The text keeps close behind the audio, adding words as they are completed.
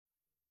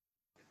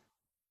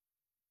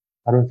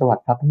อรุณสวัส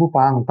ดิ์ครับท่านผู้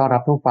ฟังต้อนรั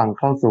บทุกฟัง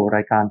เข้าสู่ร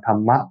ายการธร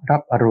รมะรั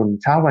บอรุณ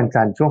เช้าวัน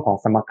จันทร์ช่วงของ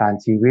สมการ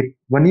ชีวิต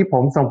วันนี้ผ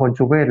มทรงพล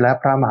ชูเวศและ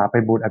พระมหาไพ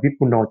บูลย์อภิ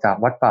ปุโนจาก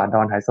วัดป่าด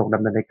อนไหโศกด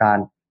ำเนินรายการ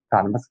กรา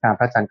บนมัสการ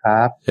พระอาจารย์ครั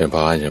บเชิญพ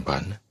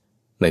ร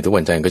ในทุก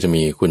วันจันทร์ก็จะ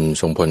มีคุณ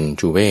ทรงพล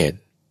ชูเวศ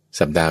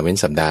สัปดาห์เว้น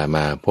สัปดาห์ม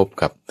าพบ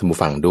กับท่านผู้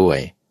ฟังด้วย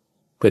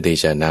เพื่อที่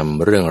จะน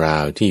ำเรื่องรา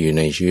วที่อยู่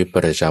ในชีวิตป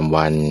ระจำ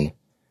วัน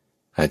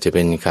อาจจะเ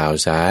ป็นข่าว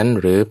สาร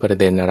หรือประ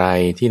เด็นอะไร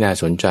ที่น่า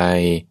สนใจ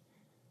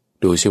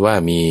ดูซิว่า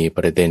มีป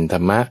ระเด็นธ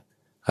รรมะ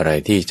อะไร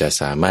ที่จะ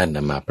สามารถน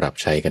ำมาปรับ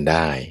ใช้กันไ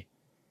ด้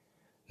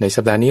ใน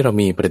สัปดาห์นี้เรา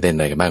มีประเด็นอ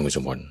ะไรกันบ้างคุณส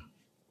มพล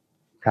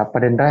ครับปร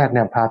ะเด็นแรกเ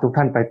นี่ยพาทุก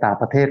ท่านไปต่าง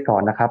ประเทศก่อ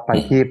นนะครับไป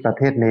ที่ประเ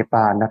ทศเนป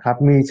าลนะครับ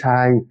มีชา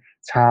ย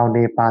ชาวเน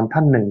ปาลท่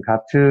านหนึ่งครั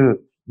บชื่อ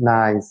น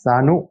ายซา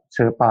นุเช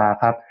อปา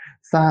ครับ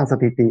สร้างส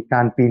ถิติก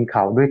ารปีนเข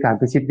าด้วยการ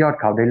พิชิตยอด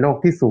เขาในโลก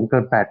ที่สูงเกิ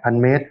น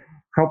 8,000 เมตร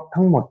ครบ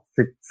ทั้งหมด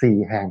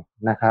14แห่ง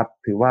นะครับ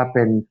ถือว่าเ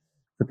ป็น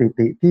สถิ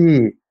ติที่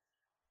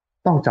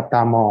ต้องจับต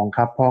ามองค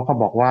รับเพราะเขา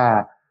บอกว่า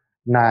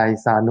นาย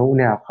ซานุ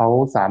เนี่ยเขา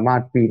สามาร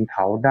ถปีนเข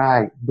าได้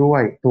ด้ว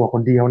ยตัวค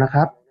นเดียวนะค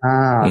รับ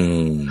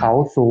เขา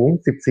สูง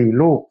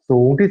14ลูกสู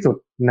งที่สุด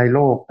ในโล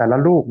กแต่ละ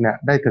ลูกเนี่ย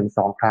ได้ถึง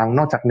2ครั้งน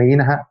อกจากนี้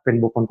นะฮะเป็น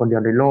บุคคลคนเดีย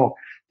วในโลก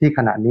ที่ข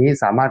ณะนี้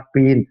สามารถ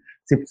ปีน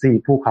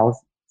14ภูเขา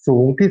สู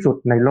งที่สุด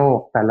ในโลก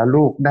แต่ละ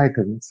ลูกได้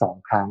ถึง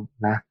2ครั้ง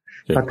นะ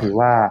ก็ถือ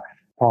ว่า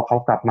พอเขา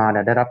กลับมาเ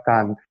นี่ยได้รับกา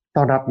ร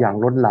ต้อนรับอย่าง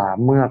ล้นหลาม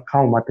เมื่อเข้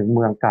ามาถึงเ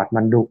มืองกาฐม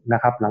าณฑุนะ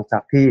ครับหลังจา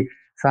กที่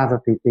สร้างส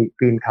ถิติ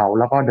ปีนเขา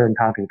แล้วก็เดิน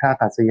ทางถึงท่าอ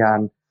ากาศยาน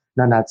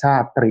นานาชา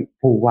ติตริ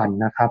ภูวัน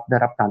นะครับได้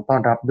รับการต้อ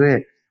นรับด้วย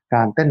ก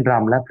ารเต้นร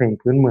ำและเพลง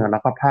พื้นเมืองแล้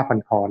วก็ผ้าพัน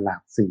คอหลา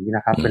กสีน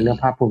ะครับเป็นเรื่อง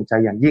ภาคภูมิใจ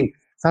อย่างยิ่ง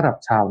สำหรับ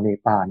ชาวเน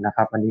ปาลนะค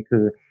รับอันนี้คื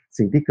อ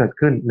สิ่งที่เกิด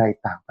ขึ้นใน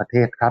ต่างประเท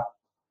ศครับ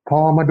พอ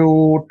มาดู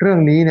เรื่อง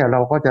นี้เนี่ยเร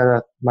าก็จะ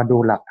มาดู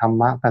หลักธรร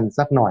มะกัน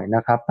สักหน่อยน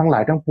ะครับทั้งหลา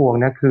ยทั้งปวง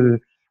เนี่ยคือ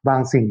บาง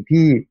สิ่ง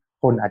ที่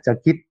คนอาจจะ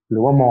คิดหรื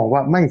อว่ามองว่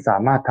าไม่สา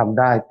มารถทำ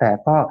ได้แต่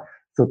ก็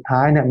สุดท้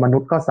ายเนี่ยมนุ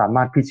ษย์ก็สาม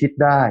ารถพิชิต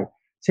ได้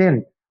เช่น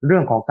เรื่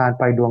องของการ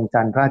ไปดวง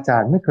จันทร์พระอาจา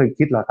รย์ไม่เคย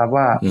คิดหรอกครับ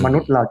ว่ามนุ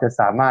ษย์เราจะ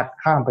สามารถ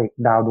ข้ามไป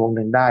ดาวดวงห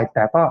นึ่งได้แ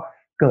ต่ก็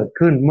เกิด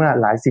ขึ้นเมื่อ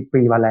หลายสิบ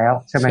ปีมาแล้ว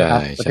ใช่ไหมครั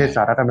บประเทศส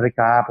หรัฐอเมริ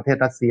กาประเทศ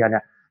รัสเซียเนี่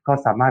ยก็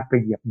สามารถไป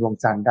เหยียบดวง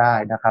จันทร์ได้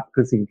นะครับ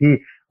คือสิ่งที่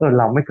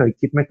เราไม่เคย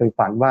คิดไม่เคย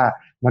ฝันว่า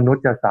มนุษ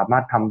ย์จะสามา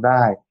รถทำไ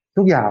ด้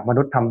ทุกอย่างม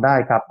นุษย์ทำได้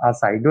ครับอา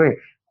ศัยด้วย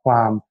คว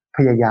ามพ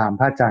ยายาม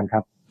พระอาจารย์ค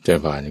รับเจริญ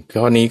พร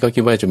ข้อนี้ก็คิ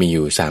ดว่าจะมีอ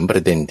ยู่3ปร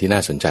ะเด็นที่น่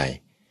าสนใจ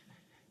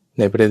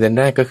ในประเด็น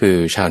แรกก็คือ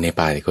ชาวเนป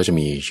าลเขาจะ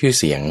มีชื่อ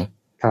เสียง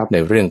ใน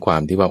เรื่องควา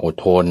มที่ว่าอด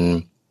ทน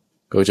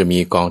ก็จะมี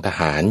กองท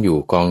หารอยู่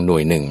กองหน่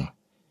วยหนึ่ง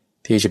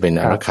ที่จะเป็น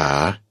อารักขา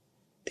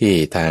ที่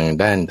ทาง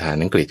ด้านทหาร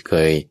อังกฤษเค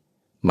ย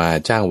มา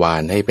จ้างวา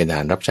นให้เป็นทห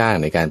ารรับจ้าง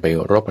ในการไป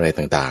รบอะไร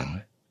ต่าง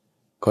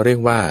ๆก็เรียก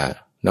ว่า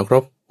นักร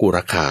บกุร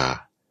คา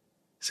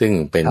ซึ่ง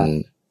เป็น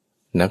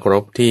นักร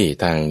บที่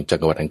ทางจั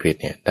กรวรรดิอังกฤษ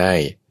เนี่ยได้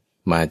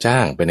มาจ้า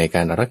งเป็นในก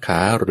ารอารักขา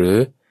หรือ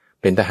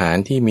เป็นทหาร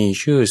ที่มี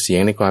ชื่อเสีย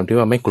งในความที่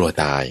ว่าไม่กลัว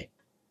ตาย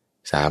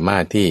สามา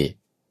รถที่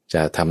จ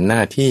ะทำหน้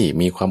าที่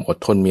มีความอด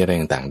ทนมีอะไร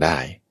ต่างๆได้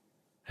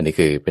อันนี้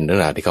คือเป็นเรื่อ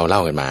งราวที่เขาเล่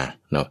ากันมา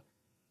เนาะ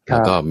แล้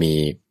วก็มี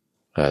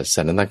ส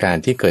ถานการ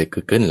ณ์ที่เกิด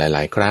ขึ้นหล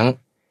ายๆครั้ง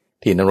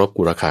ที่นักรบ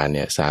กุรคาเ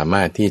นี่ยสาม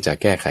ารถที่จะ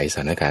แก้ไขส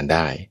ถานการณ์ไ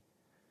ด้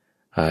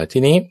ที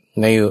นี้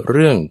ในเ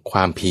รื่องคว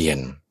ามเพียร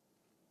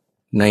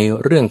ใน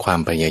เรื่องควา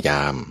มพยาย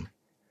าม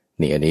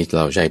นี่อันนี้เ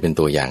ราใช้เป็น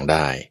ตัวอย่างไ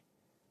ด้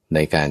ใน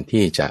การ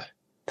ที่จะ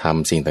ท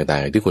ำสิ่งต่า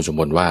งๆที่คุณสม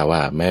บูรณ์ว่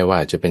าแม้ว่า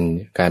จะเป็น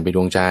การไปด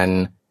วงจันท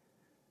ร์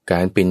ก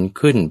ารปีน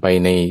ขึ้นไป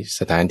ใน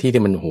สถานที่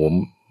ที่มันโหม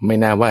ไม่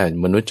น่าว่า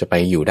มนุษย์จะไป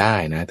อยู่ได้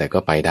นะแต่ก็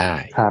ไปได้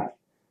ครับ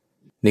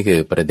นี่คือ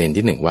ประเด็น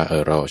ที่1ว่า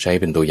เราใช้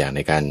เป็นตัวอย่างใ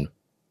นการ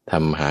ท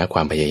ำหาคว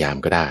ามพยายาม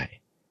ก็ได้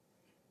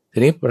ที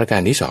นี้ประกา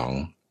รที่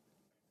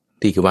2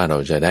ที่คิดว่าเรา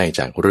จะได้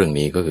จากเรื่อง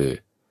นี้ก็คือ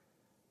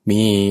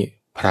มี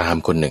พราหม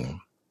ณ์คนหนึ่ง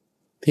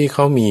ที่เข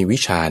ามีวิ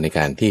ชาในก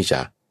ารที่จะ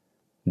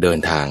เดิน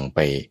ทางไป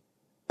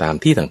ตาม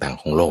ที่ต่าง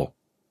ๆของโลก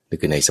นี่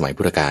คือในสมัย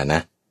พุทธกาลน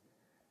ะ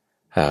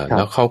แ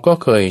ล้วเขาก็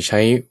เคยใช้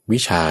วิ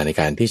ชาใน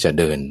การที่จะ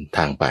เดินท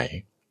างไป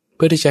เ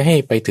พื่อที่จะให้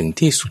ไปถึง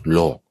ที่สุดโล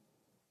ก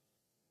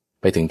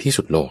ไปถึงที่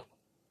สุดโลก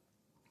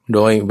โด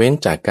ยเว้น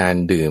จากการ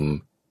ดื่ม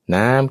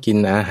น้ำกิน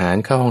อาหาร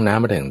เข้าห้องน้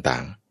ำอะไรต่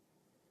าง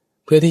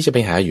ๆเพื่อที่จะไป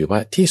หาอยู่ว่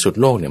าที่สุด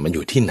โลกเนี่ยมันอ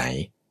ยู่ที่ไหน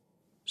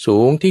สู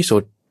งที่สุ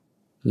ด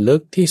ลึ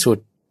กที่สุด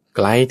ไ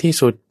กลที่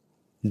สุด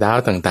ดาว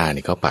ต่างๆ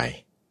นี่เขาไป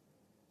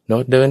เนา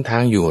ะเดินทา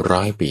งอยู่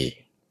100 ปี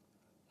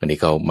วันนี้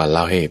เขามาเ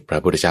ล่าให้พระ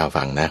พุทธเจ้า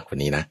ฟังนะคน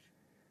นี้นะ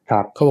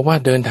เขาบอกว่า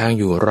เดินทาง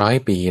อยู่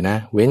100 ปีนะ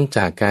เว้นจ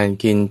ากการ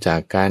กินจา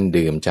กการ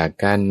ดื่มจาก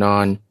การนอ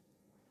น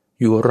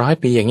อยู่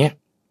100 ปีอย่างเงี้ย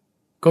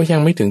ก็ยัง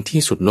ไม่ถึง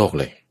ที่สุดโลก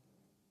เลย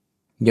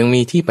ยัง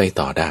มีที่ไป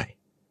ต่อไ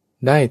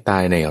ด้ตา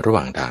ยในระห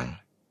ว่างทาง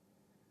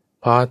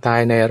พอตาย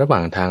ในระหว่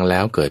างทางแล้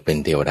วเกิดเป็น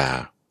เทวดา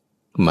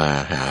มา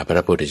หาพร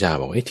ะพุทธเจ้า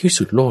บอกที่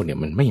สุดโลกเนี่ย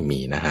มันไม่มี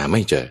นะหาไ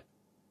ม่เจอ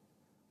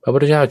พระพุท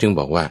ธเจ้าจึง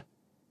บอกว่า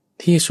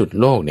ที่สุด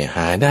โลกเนี่ยห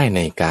าได้ใ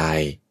นกาย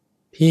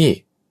ที่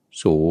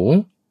สูง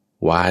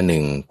วาห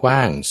นึ่งกว้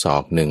างศอ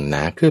กหนึ่งหน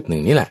าคืบหนึ่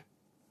งนี่แหละ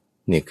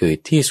นี่คือ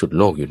ที่สุด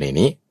โลกอยู่ใน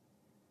นี้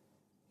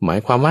หมาย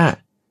ความว่า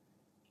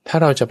ถ้า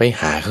เราจะไป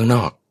หาข้างน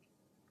อก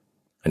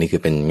อันนี้คื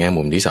อเป็นแง่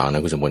มุมที่สองน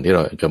ะคุณสมบูรณ์ที่เร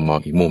าจะมอง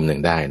อีกมุมหนึ่ง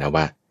ได้นะ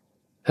ว่า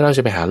ถ้าเราจ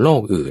ะไปหาโล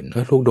กอื่น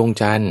โลกดวง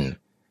จันทร์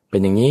เป็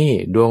นอย่างนี้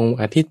ดวง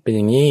อาทิตย์เป็นอ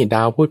ย่างนี้ด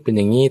าวพุธเป็นอ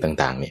ย่างนี้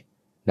ต่างๆเนี่ย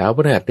ดาวพ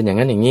ฤหัสเป็นอย่าง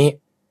นั้นอย่างนี้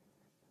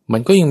มั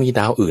นก็ยังมี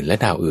ดาวอื่นและ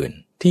ดาวอื่น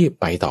ที่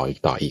ไปต่อ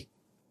อีก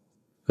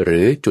หรื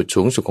อจุด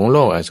สูงสุดของโล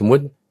กสมมุ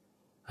ติ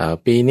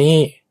ปีนี้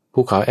ภู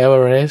เขาเอเวอ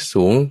เรสต์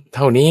สูงเ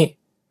ท่านี้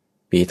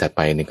ปีถัดไ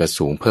ปเนี่ยก็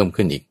สูงเพิ่ม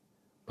ขึ้นอีก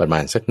ประมา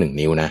ณสัก1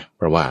 นิ้วนะเ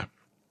พราะว่า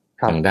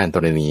ทางด้านธ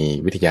รณี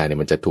วิทยาเนี่ย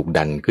มันจะถูก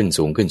ดันขึ้น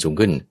สูง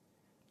ขึ้น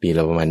ปีล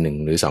ะประมาณ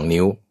1 หรือ 2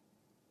 นิ้ว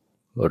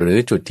หรือ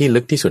จุดที่ลึ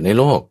กที่สุดใน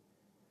โลก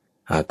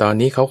ตอน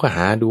นี้เขาก็ห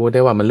าดูได้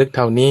ว่ามันลึกเ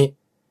ท่านี้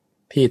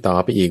ที่ต่อ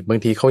ไปอีกบาง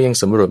ทีเขายัง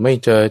สำรวจไม่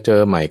เจ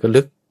อใหม่ก็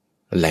ลึก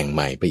แหล่งให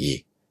ม่ไปอี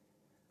ก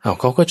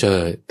เขาก็เจอ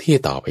ที่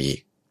ต่อไปอีก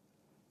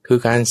คือ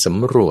การส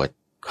ำรวจ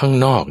ข้าง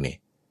นอกนี่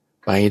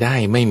ไปได้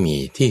ไม่มี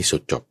ที่สุ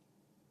ดจบ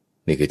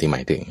นี่คือที่หม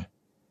ายถึง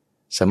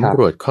สำร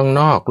วจข้าง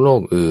นอกโล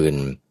กอื่น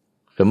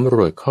สำร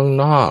วจข้าง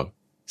นอก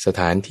ส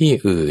ถานที่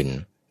อื่น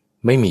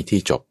ไม่มีที่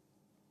จบ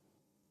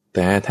แ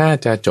ต่ถ้า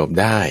จะจบ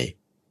ได้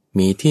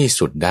มีที่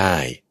สุดได้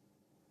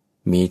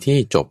มีที่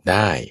จบไ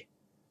ด้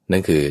นั่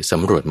นคือส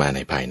ำรวจมาใน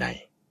ภายใน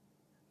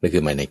นั่นคื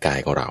อมาในกาย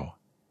ของเรา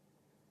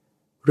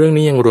เรื่อง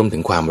นี้ยังรวมถึ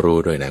งความรู้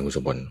ด้วยนะคุณส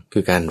มบัติคื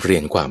อการเรีย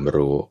นความ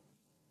รู้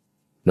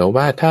เนาะ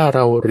ว่าถ้าเร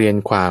าเรียน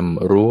ความ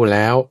รู้แ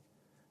ล้ว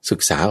ศึ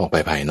กษาออกไป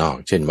ภายนอก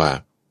เช่นว่า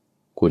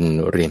คุณ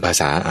เรียนภา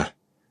ษา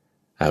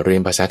เรีย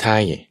นภาษาไท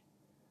ย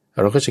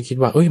เราก็จะคิด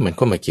ว่ามัน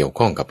ก็มาเกี่ยว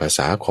ข้องกับภาษ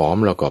าขอม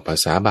แล้วก็ภา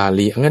ษาบา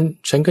ลีงั้น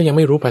ฉันก็ยังไ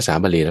ม่รู้ภาษา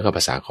บาลีแล้วก็ภ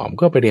าษาขอม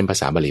ก็ไปเรียนภา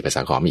ษาบาลีภาษ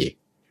าขอมอีก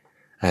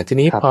ที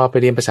นี้พอไป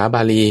เรียนภาษาบ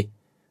าลี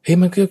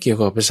มันก็เกี่ยว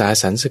กับภาษา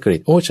สันสกฤต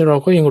เรา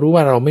ก็ยังรู้ว่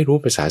าเราไม่รู้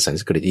ภาษาสัน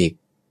สกฤตอีก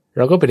เ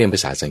ราก็ไปเรียนภ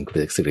าษาสัน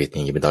สกฤตอ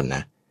ย่างนี้เป็นต้นน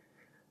ะ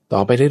ต่อ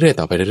ไปเรื่อย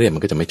ๆมั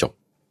นก็จะไม่จบ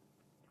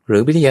หรื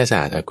อวิทยาศ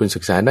าสตร์คุณศึ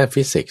กษาด้าน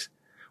ฟิสิกส์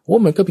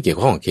มันก็ไปเกี่ยว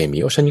ข้องกับเคมี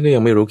ฉันก็ยั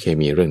งไม่รู้เค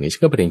มีเรื่องนี้ฉั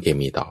นก็ไปเรียนเค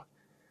มีต่อ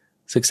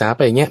ศึกษาไป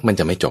อย่างเงี้ยมัน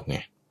จะไม่จบไง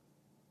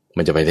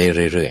มันจะไปได้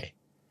เรื่อย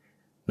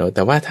ๆเนาะแ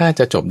ต่ว่าถ้า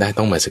จะจบได้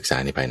ต้องมาศึกษา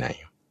ในภายใน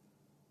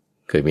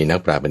เคยมีนัก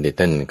ปราชญ์บัณฑิต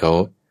ท่านเขา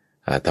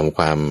ทำค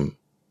วาม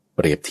เป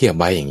รียบเทียบ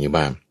ไว้อย่างนี้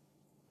ว่า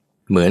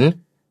เหมือน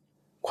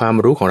ความ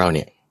รู้ของเราเ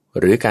นี่ย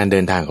หรือการเดิ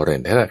นทางของเรา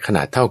ถ้าขน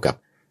าดเท่ากับ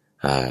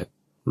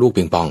ลูก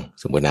ปิงปอง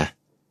สมมตินะ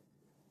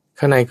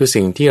ข้างในคือ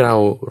สิ่งที่เรา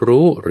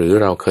รู้หรือ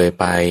เราเคย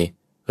ไป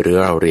หรือ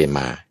เราเรียน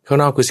มาข้าง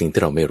นอกคือสิ่ง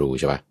ที่เราไม่รู้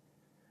ใช่ปะ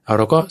เ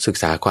ราก็ศึก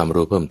ษาความ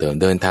รู้เพิ่มเติม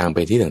เดินทางไป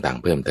ที่ต่าง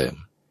ๆเพิ่มเติม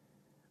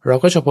เรา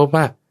ก็จะพบ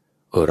ว่า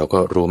เราก็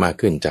รู้มาก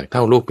ขึ้นจากเท่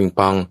าลูกปิง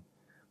ปอง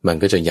มัน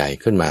ก็จะใหญ่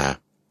ขึ้นมา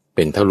เ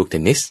ป็นเท่าลูกเท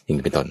นนิสอย่าง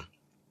นี้เป็นต้น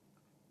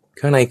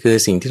ข้างในคือ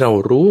สิ่งที่เรา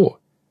รู้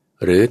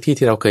หรือ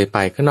ที่เราเคยไป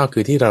ข้างนอกคื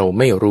อที่เรา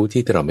ไม่รู้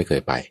ที่เราไม่เค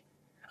ยไป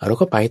เรา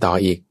ก็ไปต่อ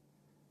อีก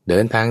เดิ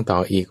นทางต่อ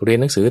อีกเรียน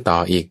หนังสือต่อ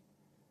อีก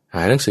ห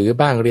าหนังสือ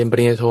บ้างเรียนป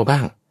ริญญาโทบ้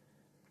าง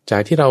จา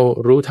กที่เรา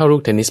รู้เท่าลู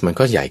กเทนนิสมัน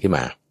ก็ใหญ่ขึ้นม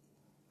า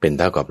เป็นเ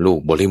ท่ากับลูก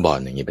โบว์ลิ่งบอล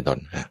อย่างนี้เป็นต้น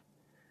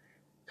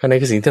ข้างใน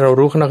คือสิ่งที่เรา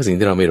รู้ข้างนอกคือสิ่ง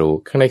ที่เราไม่รู้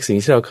ข้างในสิ่ง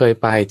ที่เราเคย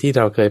ไปที่เ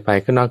ราเคยไป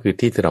ข้างนอกคือ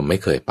ที่เราไม่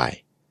เคยไป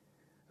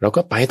เรา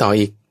ก็ไปต่อ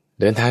อีก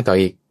เดินทางต่อ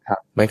อีก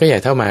มันก็ใหญ่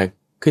เท่ามา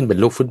ขึ้นเป็น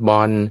ลูกฟุตบอ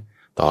ล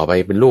ต่อไป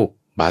เป็นลูก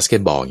บาสเก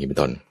ตบอลอย่างนี้เป็น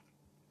ต้น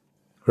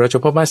เราจะ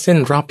พบว่าเส้น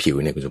รอบผิว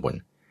เนี่ยคุณสมบัติ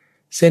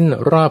เส้น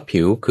รอบ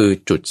ผิวคือ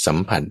จุดสัม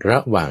ผัสระ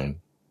หว่าง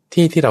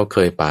ที่เราเค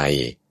ยไป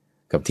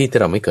กับที่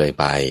เราไม่เคย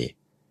ไป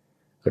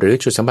หรือ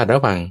จุดสัมผัสร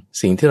ะหว่าง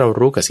สิ่งที่เรา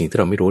รู้กับสิ่งที่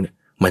เราไม่รู้เนี่ย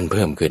มันเ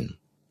พิ่มขึ้น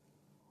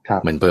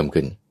มันเพิ่ม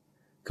ขึ้น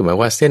คือหมาย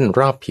ว่าเส้น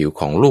รอบผิว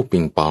ของลูกปิ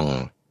งปอง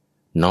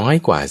น้อย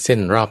กว่าเส้น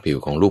รอบผิว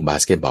ของลูกบา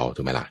สเกตบอล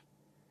ถูกไหมล่ะ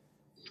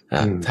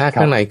ถ้า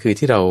ข้างในคือ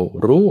ที่เรา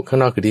รู้ข้าง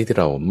นอกคือที่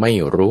เราไม่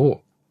รู้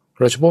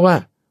เราจะพบว่า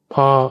พ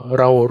อ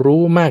เรา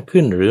รู้มาก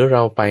ขึ้นหรือเร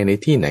าไปใน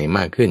ที่ไหนม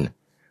ากขึ้น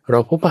เรา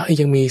พบว่า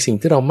ยังมีสิ่ง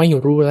ที่เราไม่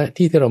รู้และ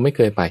ที่เราไม่เ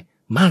คยไป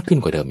มากขึ้น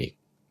กว่าเดิมอีก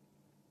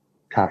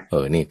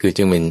นี่คือ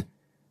จึงเป็น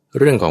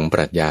เรื่องของป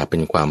รัชญาเป็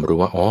นความรู้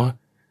ว่า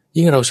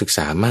ยิ่งเราศึกษ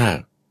ามาก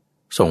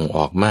ส่งอ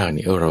อกมาก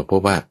นี่เราพ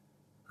บว่า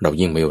เรา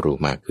ยิ่งไม่รู้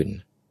มากขึ้น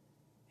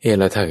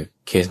แล้วถ้า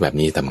เคสแบบ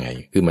นี้ทำไง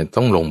คือมัน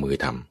ต้องลงมือ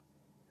ท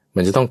ำมั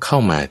นจะต้องเข้า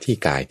มาที่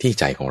กายที่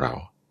ใจของเรา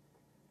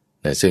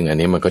ซึ่งอัน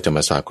นี้มันก็จะม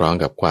าสอดคล้อง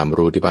กับความ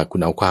รู้ที่ว่าคุ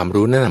ณเอาความ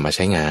รู้นั่นมาใ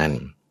ช้งาน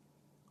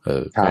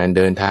การเ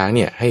ดินทางเ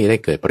นี่ยให้ได้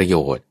เกิดประโย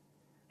ชน์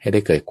ให้ได้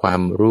เกิดควา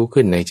มรู้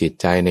ขึ้นในจิต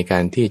ใจในกา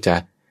รที่จะ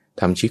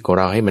ทำชีวิตของ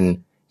เราให้มัน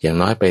อย่าง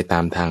น้อยไปตา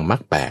มทางมรร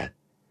คแปด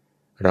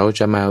เรา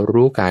จะมา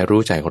รู้กาย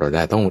รู้ใจของเราไ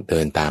ด้ต้องเดิ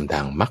นตามท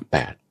างมรรคแป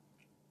ด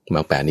มร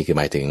รคแปดนี่คือ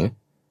หมายถึง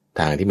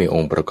ทางที่มีอ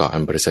งค์ประกอบอั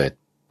นประเสริฐ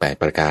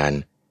8ประการ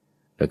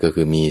แล้วก็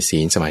คือมีศี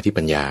ลสมาธิ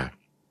ปัญญา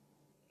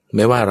ไ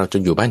ม่ว่าเราจะ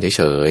อยู่บ้าน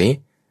เฉย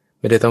ๆ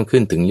ไม่ได้ต้องขึ้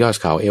นถึงยอด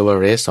เขาเอเวอ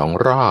เรสต์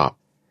2 รอบ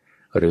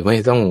หรือไม่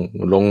ต้อง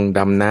ลงด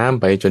ำน้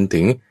ำไปจน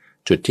ถึง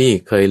จุดที่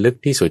เคยลึก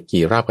ที่สุด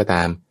กี่รอบก็ต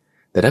าม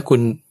แต่ถ้าคุณ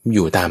อ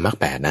ยู่ตามมรรค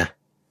แปดนะ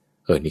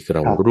นี่คือเร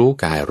ารู้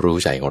กายรู้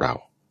ใจของเรา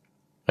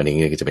อันนี้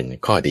ก็จะเป็น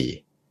ข้อดี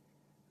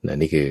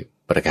นี่คือ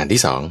ประการ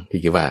ที่2ที่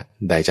คิดว่า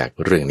ได้จาก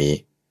เรื่องนี้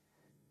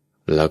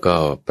แล้วก็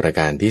ประก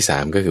ารที่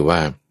3ก็คือว่า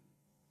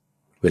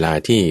เวลา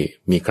ที่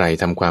มีใคร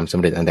ทำความสำ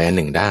เร็จอันใดอันห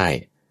นึ่งได้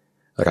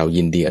เรา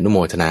ยินดีอนุโม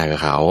ทนากับ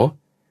เขา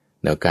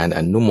แล้วการอ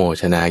นุโม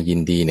ทนายิ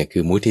นดีเนี่ยคื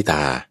อมุทิต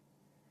า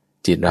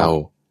จิตเรา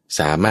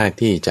สามารถ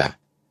ที่จะ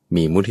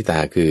มีมุทิตา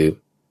คือ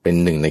เป็น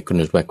หนึ่งในคุ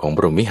ณสมบัติของพ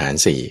รหมวิหาร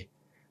สี่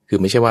คือ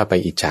ไม่ใช่ว่าไป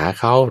อิจฉา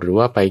เขาหรือ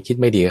ว่าไปคิด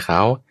ไม่ดีกับเข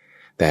า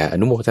แต่อ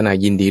นุโมทนา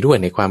ยินดีด้วย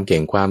ในความเก่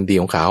งความดี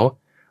ของเขา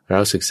เรา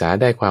ศึกษา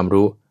ได้ความ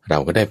รู้เรา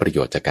ก็ได้ประโย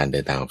ชน์จากการเดิ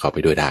นทางของเขาไป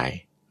ด้วยได้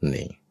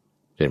นี่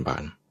เช่นบา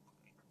น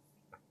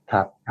ค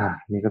รับ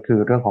นี่ก็คือ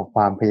เรื่องของค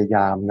วามพยาย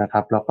ามนะค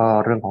รับแล้วก็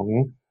เรื่องของ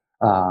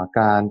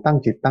การตั้ง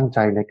จิตตั้งใจ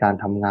ในการ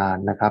ทำงาน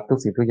นะครับทุก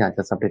สิ่งทุกอย่างจ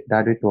ะสำเร็จได้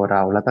ด้วยตัวเร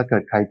าแล้วถ้าเกิ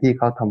ดใครที่เ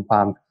ขาทำคว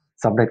าม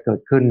สำเร็จเกิ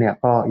ดขึ้นเนี่ย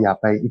ก็อย่า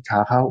ไปอิจฉา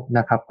เขาน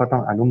ะครับก็ต้อ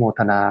งอนุโม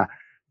ทนา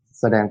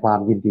แสดงความ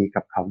ยินดี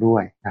กับเขาด้ว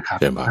ยนะครับ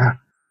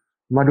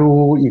มาดู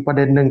อีกประเ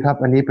ด็นหนึ่งครับ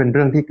อันนี้เป็นเ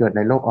รื่องที่เกิดใ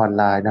นโลกออน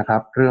ไลน์นะครั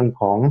บเรื่อง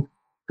ของ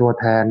ตัว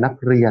แทนนัก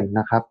เรียน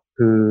นะครับ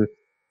คือ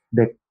เ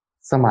ด็ก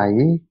สมัย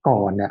ก่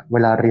อนเนี่ยเว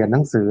ลาเรียนห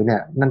นังสือเนี่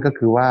ยนั่นก็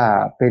คือว่า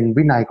เป็น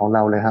วินัยของเร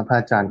าเลยครับพระ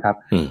อาจารย์ครับ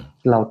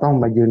เราต้อง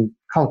มายืน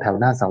เข้าแถว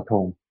หน้าเสาธ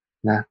ง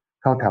นะ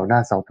เข้าแถวหน้า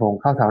เสาธง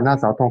เค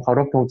าร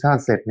พธงชา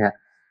ติเสร็จเนี่ย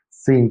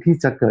สิ่งที่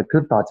จะเกิด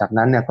ขึ้นต่อจาก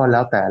นั้นเนี่ยก็แล้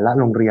วแต่ละ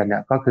โรงเรียนเนี่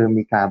ยก็คือ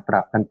มีการป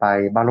รับกันไป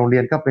บางโรงเรี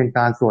ยนก็เป็นก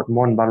ารสวดม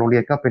นต์บางโรงเรี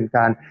ยนก็เป็นก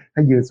ารใ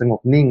ห้ยืนสงบ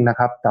นิ่งนะ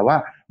ครับแต่ว่า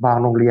บาง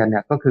โรงเรียนเนี่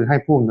ยก็คือให้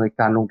ผู้อำนวย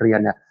การโรงเรียน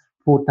เนี่ย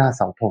พูดหน้าเ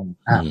สาธง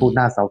พูดห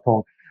น้าเสาธง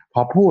พ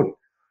อพูด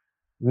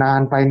นา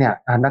นไปเนี่ย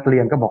นักเรี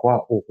ยนก็บอกว่า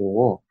โอ้โห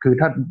คือ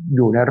ถ้าอ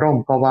ยู่ในร่ม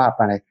ก็ว่าไ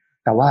ป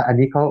แต่ว่าอัน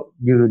นี้เขา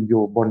ยืนอ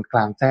ยู่บนกล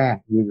างแจ้ง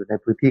ยืนอยู่ใน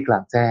พื้นที่กลา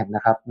งแจ้งน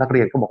ะครับนักเรี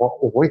ยนก็บอกว่า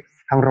โอ้ย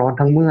ทั้งร้อน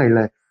ทั้งเมื่อยเ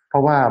ลยเพร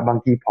าะว่าบาง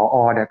ทีผอ.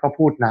เนี่ยก็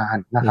พูดนาน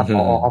นะครับผ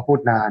อ.เขาพูด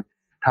นาน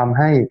ทำใ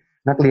ห้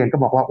นักเรียนก็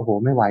บอกว่าโอ้โห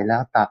ไม่ไหวแล้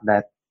วตากแด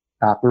ด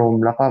ตากลม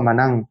แล้วก็มา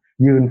นั่ง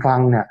ยืนฟัง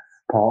เนี่ย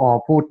ผอ.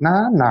พูดน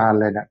าน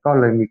เลยเนี่ยก็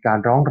เลยมีการ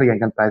ร้องเรียน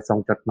กันไปส่ง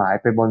จดหมาย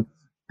ไปบน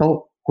โต๊ะ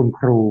คุณ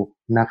ครู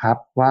นะครับ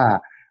ว่า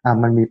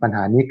มันมีปัญห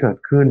านี้เกิด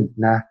ขึ้น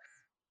นะ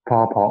พอ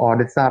ผอ.ไ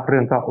ด้ทราบเรื่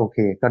องก็โอเค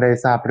ก็ได้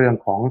ทราบเรื่อง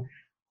ของ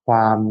คว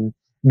าม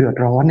เดือด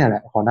ร้อนเนี่ยแหล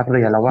ะของนักเ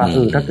รียนแล้วว่า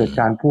ถ้าเกิด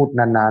การพูด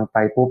นานๆไป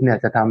ปุ๊บเนี่ย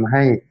จะทำใ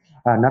ห้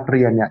นักเ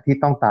รียนเนี่ยที่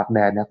ต้องตากแด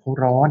ดเนี่ยเขา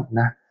ร้อน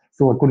นะ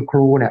ส่วนคุณค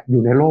รูเนี่ยอ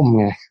ยู่ในร่ม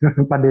ไง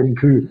ประเด็น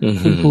คือ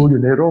คุณครูอ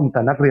ยู่ในร่มแ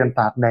ต่นักเรียน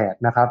ตากแดด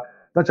นะครับ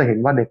ก็จะเห็น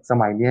ว่าเด็กส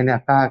มัยนี้เนี่ย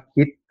กล้า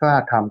คิดกล้า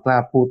ทำกล้า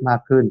พูดมา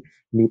กขึ้น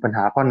มีปัญห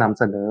าก็นำ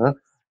เสนอ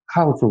เ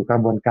ข้าสู่กร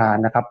ะบวนการ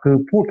นะครับคือ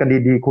พูดกัน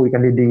ดีๆคุยกั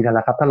นดีๆนั่นแหล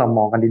ะครับถ้าเราม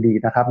องกันดี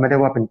ๆนะครับไม่ได้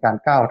ว่าเป็นการ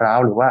ก้าวร้าว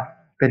หรือว่า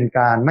เป็นก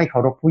ารไม่เคา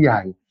รพผู้ให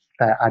ญ่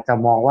แต่อาจจะ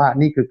มองว่า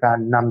นี่คือการ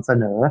นำเส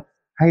นอ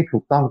ให้ถู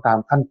กต้องตาม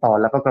ขั้นตอน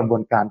แล้วก็กระบว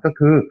นการก็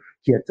คือ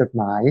เขียนจด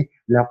หมาย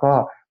แล้วก็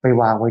ไป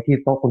วางไว้ที่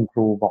โต๊ะคุณค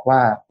รูบอกว่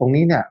าตรง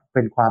นี้เนี่ยเ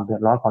ป็นความเดือ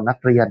ดร้อนของนัก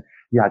เรียน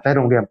อยากให้โ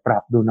รงเรียนปรั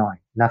บดูหน่อย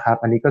นะครับ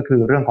อันนี้ก็คื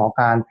อเรื่องของ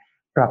การ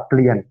ปรับเป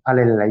ลี่ยนอะไร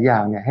หลายๆอย่า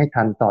งเนี่ยให้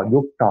ทันต่อยุ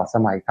คต่อส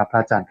มัยครับพร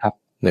ะอาจารย์ครับ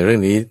ในเรื่อ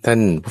งนี้ท่าน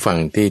ผู้ฟัง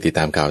ที่ติดต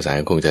ามข่าวสาร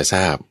คงจะท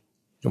ราบ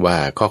ว่า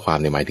ข้อความ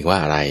ในหมายถึงว่า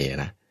อะไร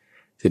นะ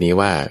ทีนี้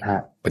ว่า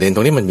ประเด็นต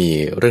รงนี้มันมี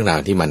เรื่องราว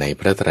ที่มาใน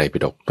พระไตรปิ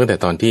ฎกตั้งแต่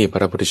ตอนที่พ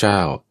ระพุทธเจ้า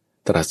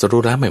ตรัส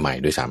รู้แล้วใหม่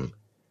ๆด้วยซ้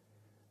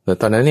ำแต่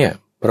ตอนนั้นเนี่ย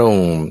พระอง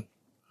ค์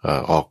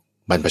ออก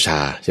บรรพชา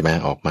ใช่ไหม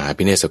ออกมหา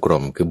พิเนศกร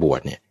มคือบว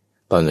ชเนี่ย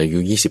ตอนอายุ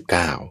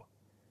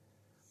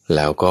29แ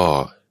ล้วก็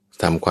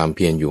ทำความเ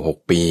พียรอยู่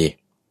6ปี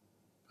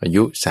อา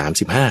ยุ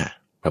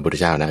35พระพุทธ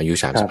เจ้านะอายุ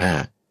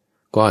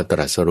35ก็ต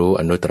รัสรู้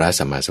อนุตตร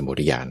สัมมาสัมโพ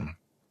ธิญาณ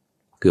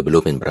คือบรรลุ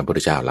เป็นพระพุทธ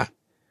เจ้าละ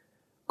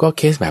ก็เ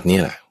คสแบบนี้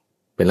แหละ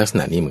เป็นลักษ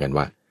ณะนี้เหมือนกัน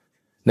ว่า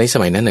ในส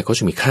มัยนั้นเนี่ยเขา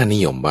จะมีค่านิ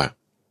ยมว่า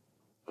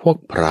พวก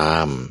พรา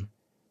หมณ์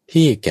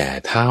ที่แก่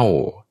เฒ่า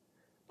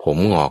ผม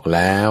งอกแ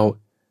ล้ว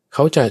เข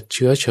าจะเ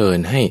ชื้อเชิญ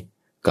ให้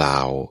กล่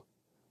าว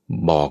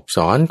บอกส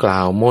อนกล่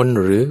าวมนต์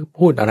หรือ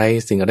พูดอะไร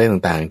สิ่งอะไร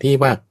ต่างๆที่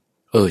ว่า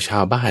ชา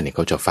วบ้านเนี่ยเข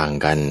าจะฟัง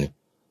กัน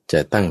จะ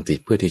ตั้งจิต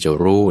เพื่อที่จะ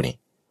รู้นี่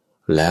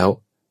แล้ว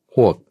พ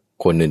วก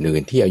คนอื่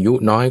นๆที่อายุ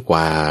น้อยก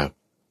ว่า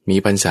มี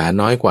พรรษา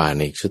น้อยกว่าเ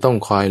นี่ยจะต้อง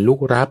คอยลุก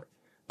รับ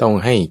ต้อง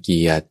ให้เ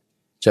กียรติ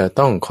จะ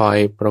ต้องคอย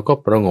ประกบ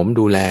ประงม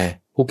ดูแล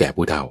ผู้แก่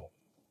ผู้เฒ่า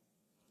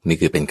นี่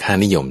คือเป็นค่า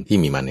นิยมที่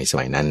มีมาในส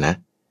มัยนั้นนะ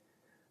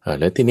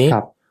แล้วทีนี้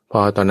พอ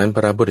ตอนนั้นพ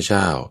ระพุทธเ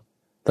จ้า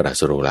ตรั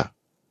สรู้ละ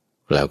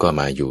แล้วก็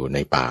มาอยู่ใน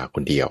ป่าค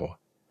นเดียว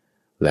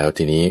แล้ว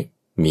ทีนี้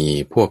มี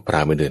พวกพร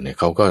าหมณ์อื่นๆเนี่ย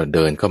เขาก็เ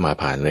ดินเข้ามา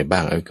ผ่านอะไรบ้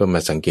างก็มา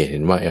สังเกตเห็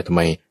นว่าทำไ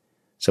ม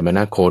สมณ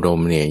โคด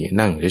มเนี่ย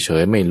นั่งเฉ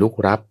ยๆไม่ลุก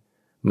รับ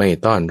ไม่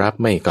ต้อนรับ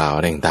ไม่กล่าวอ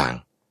ะไรต่าง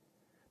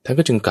ๆท่าน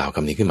ก็จึงกล่าวค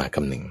ำนี้ขึ้นมาค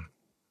ำหนึ่ง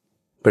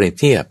เปรียบ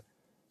เทียบ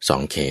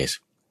2เคส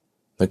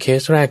เค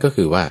สแรกก็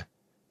คือว่า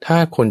ถ้า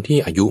คนที่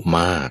อายุ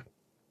มาก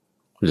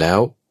แล้ว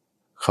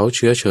เขาเ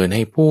ชื้อเชิญใ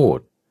ห้พูด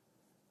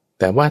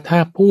แต่ว่าถ้า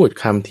พูด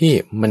คำที่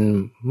มัน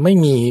ไม่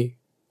มี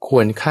ค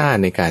วรค่า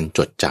ในการจ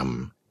ดจ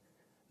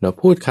ำเรา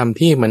พูดคำ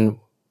ที่มัน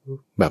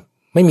แบบ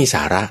ไม่มีส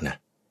าระนะ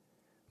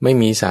ไม่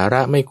มีสาร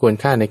ะไม่ควร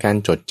ค่าในการ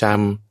จดจ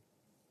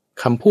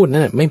ำคำพูดนั้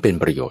นไม่เป็น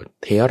ประโยชน์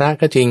เถระ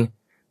ก็จริง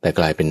แต่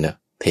กลายเป็น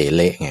เถเ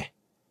ละไง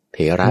เถ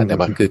ระแต่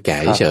ว่าคือแก่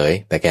เฉย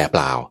แต่แก่เป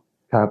ล่า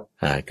ครับ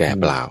แก่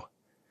เปล่า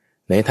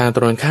ในทางต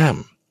รงข้าม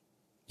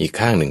อีก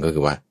ข้างหนึ่งก็คื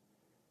อว่า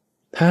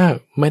ถ้า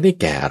ไม่ได้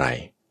แก่อะไร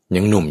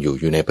ยังหนุ่มอ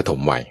ยู่ในปฐม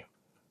วัย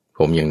ผ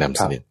มยังนำเ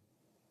สนอ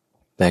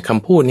แต่ค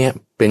ำพูดเนี่ย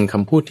เป็นค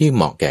ำพูดที่เ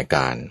หมาะแก่ก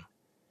าร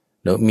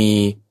แล้วมี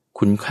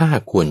คุณค่า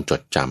ควรจ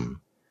ดจ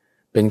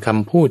ำเป็นค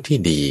ำพูดที่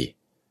ดี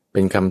เป็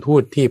นคำพู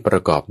ดที่ปร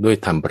ะกอบด้วย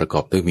ธรรมประกอ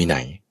บด้วยวิ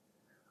นัย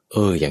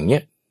อย่างเงี้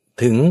ย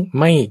ถึง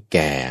ไม่แ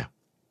ก่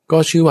ก็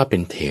ชื่อว่าเป็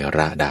นเถร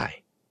ะได้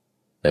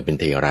แต่เป็น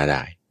เถระไ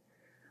ด้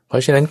เพรา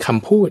ะฉะนั้นค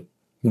ำพูด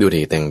ดู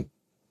ดิแต่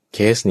เค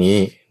สนี้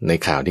ใน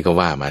ข่าวที่เขา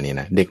ว่ามาเนี่ย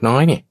นะเด็กน้อ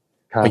ยเนี่ย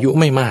ครับอายุ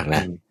ไม่มากน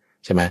ะ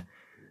ใช่ไหม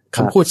ค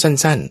ำพูด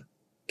สั้น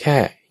ๆแค่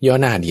ย่อ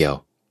หน้าเดียว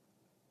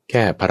แ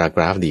ค่พาราก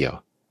ราฟเดียว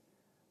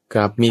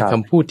กับมีค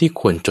ำพูดที่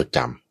ควรจดจ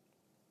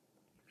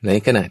ำใน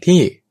ขณะ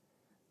ที่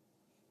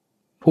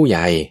ผู้ให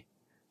ญ่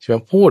ใช่ไหม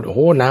พูดโอ้โห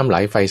น้ำไหล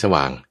ไฟส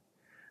ว่าง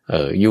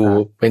อยู่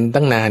เป็น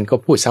ตั้งนานก็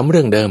พูดซ้ำเ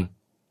รื่องเดิม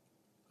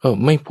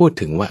ไม่พูด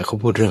ถึงว่าเขา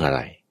พูดเรื่องอะไ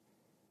ร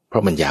เพรา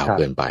ะมันยาวเ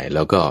กินไปแ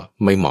ล้วก็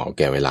ไม่เหมาะแ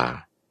ก่เวลา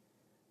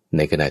ใ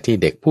นขณะที่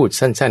เด็กพูด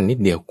สั้นๆนิด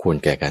เดียวควร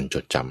แก่การจ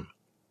ดจ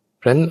ำเ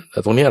พราะฉะนั้น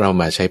ตรงนี้เรา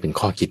มาใช้เป็น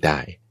ข้อคิดได้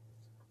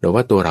โดย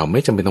ว่าตัวเราไม่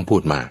จำเป็นต้องพู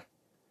ดมาก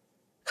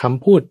ค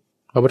ำพูด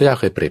พระพุทธเจ้า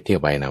เคยเปรียบเทีย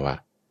บไว้นะว่า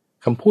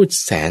คำพูด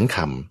แสนค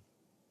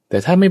ำแต่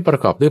ถ้าไม่ประ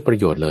กอบด้วยประ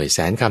โยชน์เลยแส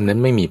นคำนั้น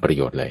ไม่มีประโ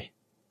ยชน์เลย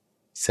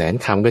แสน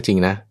คำก็จริง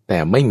นะแต่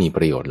ไม่มีป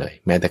ระโยชน์เลย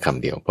แม้แต่ค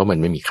ำเดียวเพราะมัน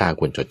ไม่มีค่า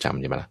ควรจดจ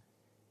ำใช่ไหมล่ะ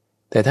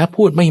แต่ถ้า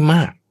พูดไม่ม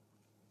าก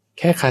แ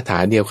ค่คาถา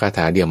เดียว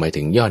หมาย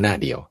ถึงย่อหน้า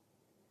เดียว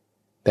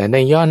แต่ใน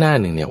ย่อหน้า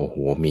หนึ่งเนี่ยโอ้โห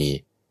มี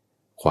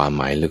ความห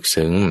มายลึก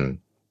ซึ้ง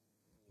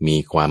มี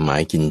ความหมา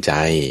ยกินใจ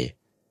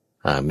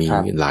มี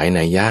หลาย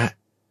นัยยะ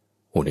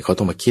โอ้เนี่ยเขา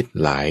ต้องมาคิด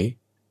หลาย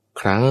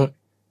ครั้ง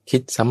คิ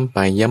ดซ้ำไป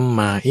ย้ำ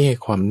มา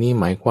ความนี้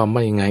หมายความว่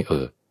ายังไง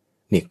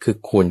นี่คือ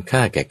ควรค่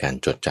าแก่การ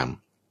จดจ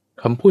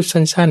ำคำพูด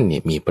สั้นๆเนี่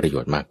ยมีประโย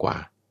ชน์มากกว่า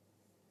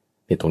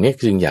เนี่ยตรงนี้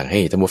จึงอยากให้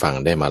ท่านผู้ฟัง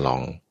ได้มาลอ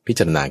งพิ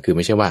จารณาคือไ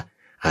ม่ใช่ว่า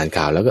อ่าน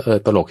ข่าวแล้วก็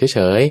ตลกเฉ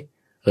ย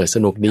ๆส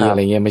นุกดีอะไร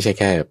เงี้ยไม่ใช่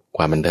แค่ค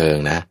วามบันเทิง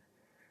นะ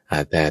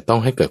แต่ต้อง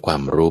ให้เกิดควา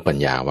มรู้ปัญ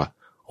ญาว่า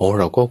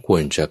เราก็คว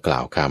รจะกล่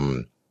าวค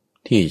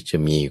ำที่จะ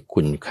มี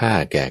คุณค่า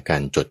แก่กา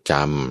รจดจ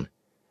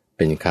ำเ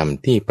ป็นค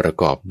ำที่ประ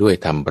กอบด้วย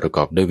ธรรมประก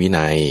อบด้วยวิ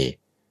นัย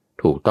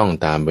ถูกต้อง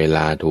ตามเวล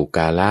าถูกก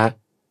าล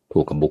ถู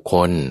กกับบุคค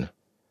ล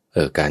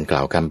การกล่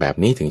าวคำแบบ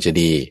นี้ถึงจะ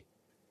ดี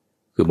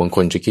คือบางค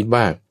นจะคิด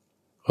ว่า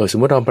สม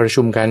มติเราประ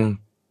ชุมกัน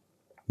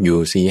อ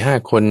ยู่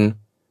 4-5 คน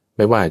ไ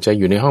ม่ว่าจะอ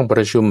ยู่ในห้องป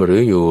ระชุมหรื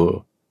ออยู่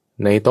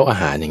ในโต๊ะอา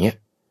หารอย่างเงี้ย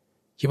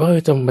คิดว่า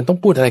มันต้อง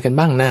พูดอะไรกัน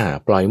บ้างหน้า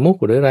ปล่อยมุก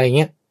หรืออะไรเ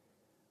งี้ย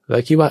แล้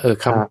วคิดว่า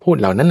คำพูด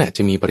เหล่านั้นน่ะจ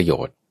ะมีประโย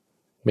ชน์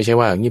ไม่ใช่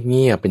ว่าเ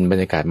งียบๆเป็นบร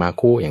รยากาศมา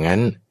คู่อย่างนั้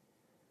น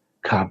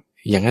ครับ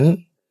อย่างนั้น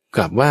ก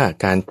ลับว่า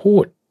การพู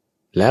ด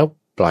แล้ว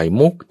ปล่อย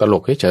มุกตล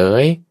กเฉ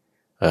ย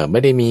ๆไม่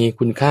ได้มี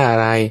คุณค่าอะ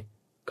ไร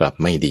กลับ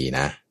ไม่ดี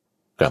นะ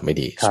กลับไม่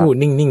ดีสู้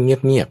นิ่งๆ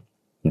เงียบ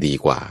ๆดี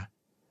กว่า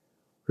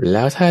แ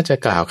ล้วถ้าจะ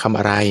กล่าวคำ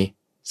อะไร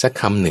สัก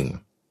คำหนึ่ง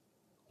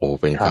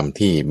เป็นคำ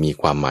ที่มี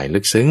ความหมายลึ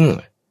กซึ้ง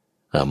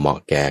เหมาะ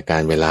แก่กา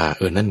รเวลา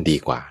นั่นดี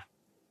กว่า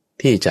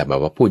ที่จะแบบ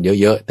ว่าพูด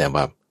เยอะๆแต่แบ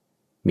บ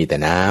มีแต่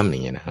น้ำอย่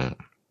างเงี้ยนะ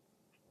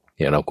เ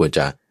นี่ยเราควรจ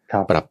ะ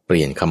ปรับเป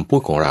ลี่ยนคำพู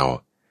ดของเรา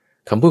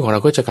คำพูดของเรา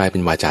ก็จะกลายเป็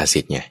นวาจา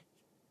ศิษย์ไง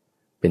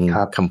เป็น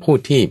คำพูด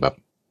ที่แบบ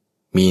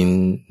มี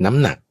น้ำ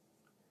หนัก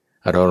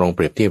เราลองเป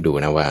รียบเทียบดู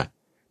นะว่า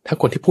ถ้า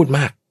คนที่พูดม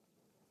าก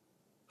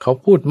เขา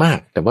พูดมาก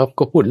แต่ว่า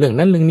ก็พูดเรื่อง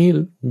นั้นเรื่องนี้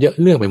เยอะ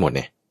เรื่องไปหมดเ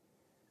นี่ย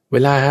เว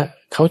ลา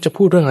เขาจะ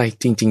พูดเรื่องอะไร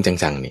จริง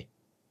ๆจังๆนี่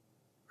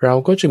เรา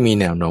ก็จะมี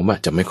แนวโน้มว่า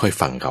จะไม่ค่อย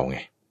ฟังเขาไง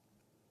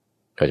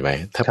เข้าใจไหม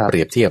ถ้าเป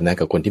รียบเทียบนะ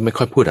กับคนที่ไม่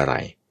ค่อยพูดอะไร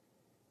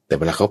แต่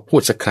เวลาเขาพู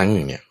ดสักครั้งห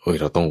นึ่งเนี่ย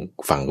เราต้อง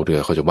ฟัง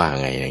เขาจะว่า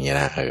ไงอย่างเงี้ย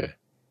นะ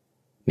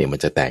เนี่ยมัน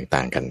จะแตกต่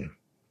างกัน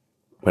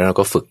เพราะเรา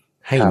ก็ฝึก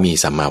ให้มี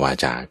สัมมาวา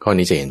จาข้อ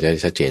นี้จะเห็นไ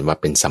ด้ชัดเจนว่า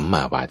เป็นสัมม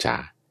าวาจา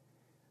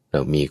เร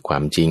ามีควา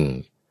มจริง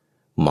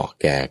เหมาะ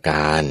แก่ก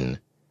าร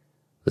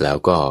แล้ว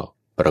ก็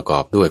ประกอ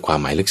บด้วยความ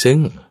หมายลึกซึ้ง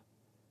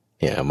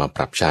เนี่ยเอามาป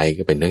รับใช้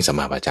ก็เป็นเรื่องสัม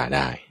มาวาจาไ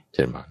ด้ใ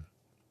ช่ไหม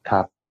ค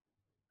รับ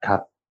ครั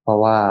บเพราะ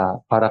ว่า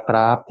พารากร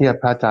าฟที่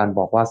พระอาจารย์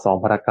บอกว่า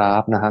2พารากรา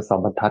ฟนะฮะ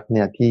2บรรทัดเ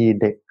นี่ยที่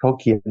เด็กเขา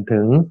เขียน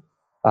ถึง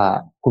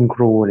คุณค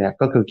รูเนี่ย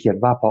ก็คือเขียน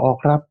ว่าผอ.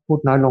ครับพูด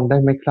น้อยลงได้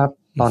ไหมครับ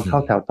ตอนเข้า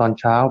แถวตอน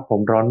เช้าผม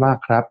ร้อนมาก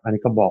ครับอัน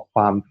นี้ก็บอกค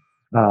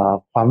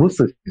วามรู้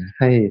สึก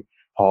ให้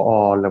ผอ.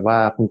หรือว่า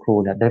คุณครู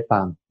เนี่ยได้ฟั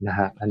งนะฮ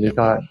ะอันนี้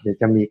ก็เดี๋ยว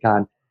จะมีกา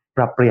รป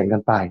รับเปลี่ยนกั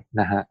นไป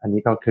นะฮะอัน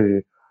นี้ก็คือ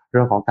เ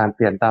รื่องของการเป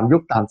ลี่ยนตามยุ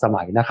คตามส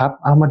มัยนะครับ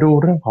เอามาดู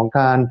เรื่องของ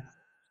การ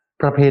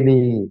ประเพ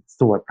ณีส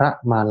วดพระ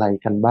มาลัย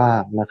กันบ้า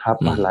งนะครับ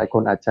หลายค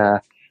นอาจจะ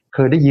เค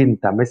ยได้ยิน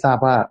แต่ไม่ทราบ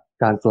ว่า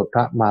การสวดพ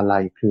ระมาลั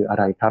ยคืออะ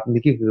ไรครับ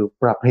นี่ก็คือ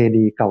ประเพ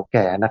ณีเก่าแ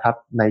ก่นะครับ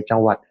ในจั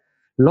งหวัด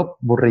ลพ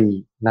บุรี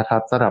นะครั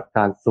บสำหรับก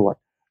ารสวด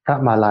พระ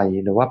มาลัย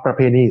หรือว่าประเ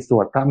พณีส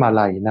วดพระมา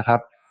ลัยนะครั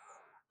บ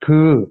คื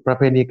อประเ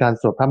พณีการ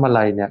สวดพระมา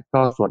ลัยเนี่ย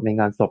ก็สวดใน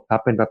งานศพครั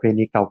บเป็นประเพ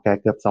ณีเก่าแก่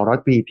เกือบ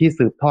200ปีที่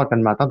สืบทอดกั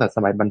นมาตั้งแต่ส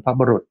มัยบรรพ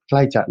บุรุษใก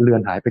ล้จะเลือ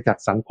นหายไปจาก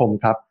สังคม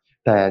ครับ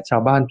แต่ชา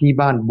วบ้านที่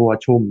บ้านบัว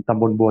ชุมต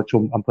ำบลบัวชุ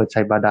มอำเภอ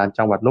ชัยบาดาล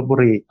จังหวัดลพบุ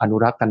รีอนุ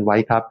รักษ์กันไว้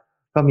ครับ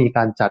ก็มีก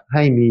ารจัดใ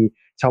ห้มี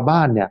ชาวบ้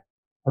านเนี่ย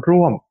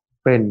ร่วม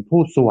เป็น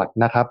ผู้สวด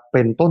นะครับเ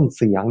ป็นต้นเ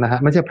สียงนะฮะ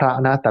ไม่ใช่พระ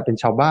นะแต่เป็น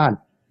ชาวบ้าน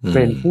เ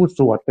ป็นผู้ส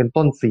วดเป็น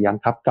ต้นเสียง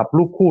ครับกับ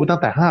ลูกคู่ตั้ง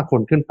แต่5 ค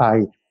นขึ้นไป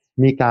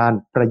มีการ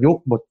ประยุก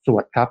ต์บทสว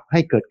ดครับให้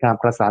เกิดการ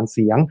ประสานเ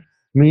สียง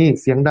มี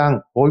เสียงดัง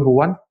โหยห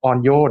วนอ่อน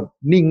โยน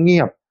นิ่งเงี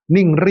ยบ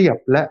นิ่งเรียบ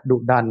และดุ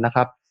ดันนะค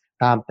รับ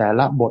ตามแต่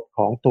ละบทข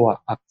องตัว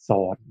อักษ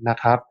รนะ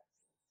ครับ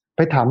ไป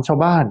ถามชาว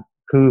บ้าน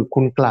คือ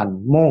คุณกลั่น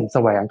โม่งแส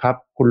วงครับ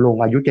คุณลุง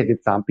อายุ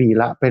73ปี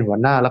ละเป็นหัว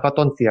หน้าแล้วก็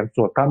ต้นเสียงส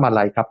วดพระมา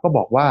ลัยครับก็บ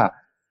อกว่า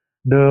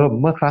เดิม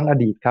เมื่อครั้งอ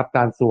ดีตครับก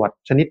ารสวด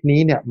ชนิดนี้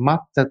เนี่ยมัก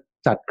จะ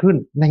จัดขึ้น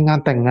ในงาน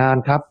แต่งงาน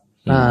ครับ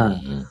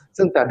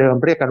ซึ่งแต่เดิม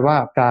เรียกกันว่า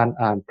การ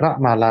อ่านพระ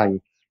มาลัย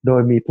โด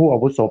ยมีผู้อา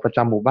วุโสประจ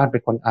ำหมู่บ้านเป็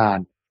นคนอ่าน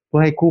เพื่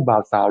อให้คู่บ่า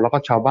วสาวแล้วก็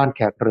ชาวบ้านแข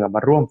กเรือม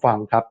าร่วมฟัง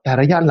ครับแต่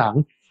ระยะหลัง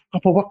ก็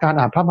พบว่าการ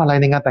อ่านพระมาลัย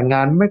ในงานแต่งง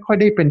านไม่ค่อย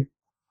ได้เป็น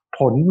ผ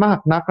ลมาก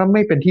นักและไ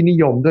ม่เป็นที่นิ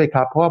ยมด้วยค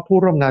รับเพราะว่าผู้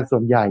ร่วมงานส่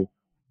วนใหญ่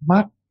มั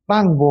ก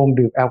ตั้งวง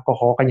ดื่มแอลกอฮ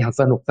อล์กันอย่าง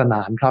สนุกสน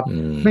านครับ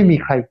ไม่มี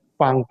ใคร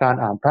ฟังการ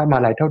อ่านพระมา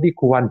ลัยเท่าที่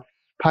ควร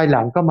ภายห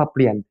ลังก็มาเป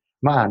ลี่ยน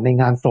มาอ่านใน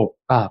งานศพ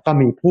ก็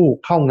มีผู้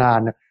เข้างาน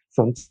ส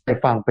นใจ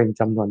ฟังเป็น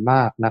จำนวนม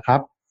ากนะครับ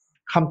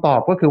คำตอบ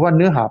ก็คือว่าเ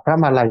นื้อหาพระ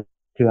มาลัย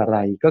คืออะไร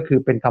ก็คือ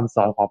เป็นคำส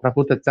อนของพระ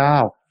พุทธเจ้า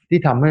ที่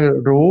ทำให้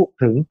รู้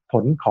ถึงผ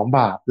ลของบ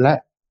าปและ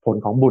ผล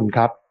ของบุญค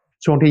รับ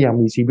ช่วงที่ยัง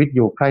มีชีวิตอ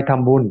ยู่ใครท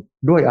ำบุญ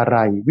ด้วยอะไร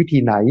วิธี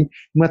ไหน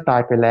เมื่อตา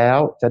ยไปแล้ว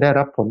จะได้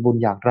รับผลบุญ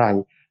อย่างไร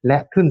และ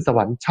ขึ้นสว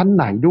รรค์ชั้นไ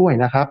หนด้วย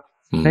นะครับ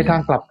ในทา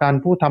งกลับกัน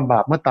ผู้ทำบา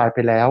ปเมื่อตายไป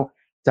แล้ว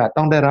จะ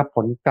ต้องได้รับผ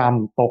ลกรรม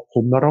ตก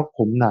ขุมนรก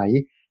ขุมไหน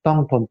ต้อง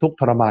ทนทุกข์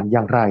ทรมานอ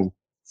ย่างไร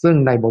ซึ่ง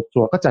ในบทส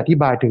วดก็จะอธิ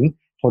บายถึง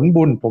ผล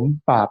บุญผล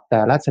บาปแ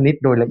ต่ละชนิด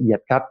โดยละเอียด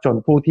ครับจน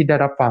ผู้ที่ได้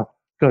รับฟัง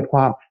เกิดคว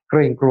ามเกร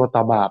งกลัวต่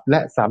อบาปและ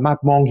สามารถ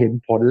มองเห็น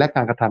ผลและก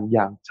ารกระทำอ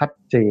ย่างชัด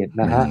เจน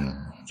นะฮะ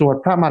สวด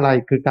พระมาลัย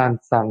คือการ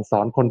สั่งส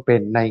อนคนเป็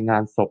นในงา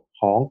นศพ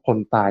ของคน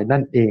ตายนั่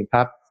นเองค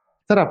รับ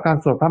สำหรับการ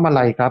สวดพระมา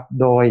ลัยครับ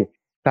โดย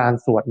การ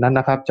สวดนั้น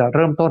นะครับจะเ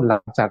ริ่มต้นหลั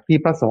งจากที่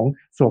พระสงฆ์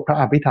สวดพระ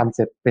อภิธรรมเส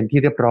ร็จเป็นที่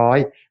เรียบร้อย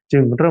จึ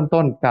งเริ่ม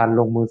ต้นการ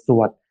ลงมือส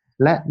วด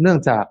และเนื่อง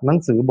จากหนัง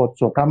สือบท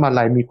สวดพระมา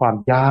ลัยมีความ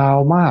ยาว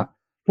มาก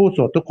ผู้ส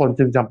วดทุกคน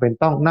จึงจำเป็น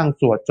ต้องนั่ง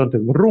สวดจนถึ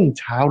งรุ่ง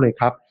เช้าเลย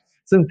ครับ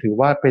ซึ่งถือ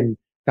ว่าเป็น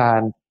กา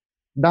ร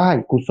ได้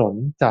กุศล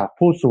จาก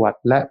ผู้สวด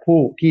และผู้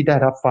ที่ได้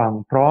รับฟัง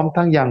พร้อม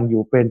ทั้งยังอ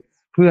ยู่เป็น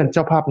เพื่อนเ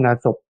จ้าภาพงาน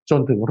ศพจ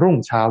นถึงรุ่ง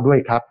เช้าด้วย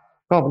ครับ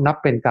ก็นับ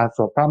เป็นการส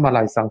วดพระมา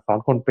ลัยสั่งสอน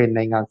คนเป็นใน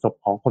งานศพ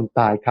ของคนต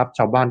ายครับช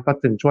าวบ้านก็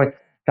จึงช่วย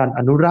กันอ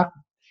นุรักษ์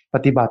ป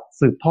ฏิบัติ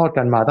สืบทอด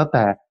กันมาตั้งแ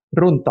ต่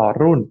รุ่นต่อ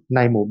รุ่นใน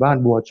หมู่บ้าน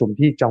บัวชุม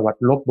ที่จังหวัด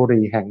ลพบุ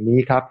รีแห่งนี้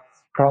ครับ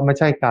เพราะไม่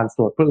ใช่การส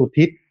วดเพื่ออุ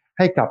ทิศใ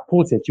ห้กับ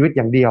ผู้เสียชีวิตอ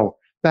ย่างเดียว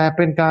แต่เ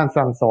ป็นการ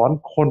สั่งสอน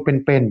คนเ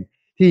ป็น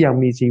ๆที่ยัง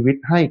มีชีวิต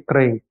ให้เกร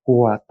งกลั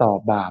วต่อ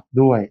บาป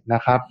ด้วยน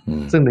ะครับ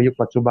ซึ่งในยุค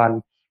ปัจจุบัน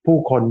ผู้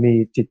คนมี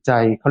จิตใจ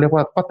เขาเรียก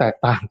ว่าก็แตก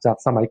ต่างจาก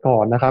สมัยก่อ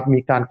นนะครับมี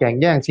การแข่ง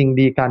แย่งชิง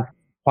ดีกัน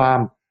ความ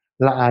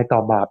ละอายต่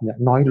อบาปเนี่ย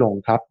น้อยลง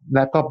ครับแล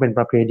ะก็เป็นป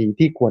ระเพณี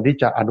ที่ควรที่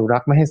จะอนุรั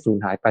กษ์ไม่ให้สูญ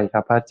หายไปค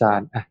รับพระอาจาร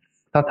ย์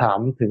ถ้าถาม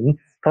ถึง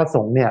พระส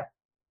งฆ์เนี่ย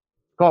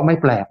ก็ไม่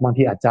แปลกบาง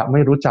ทีอาจจะไ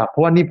ม่รู้จักเพร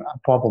าะว่านี่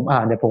พอผมอ่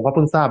านเนี่ยผมก็เ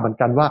พิ่งทราบเหมือน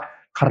กันว่า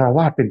คฤ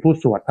หัสถ์เป็นผู้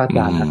สวดพระอาจ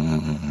ารย์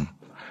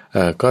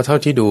ก็เท่า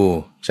ที่ดู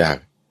จาก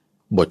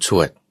บทส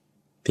วด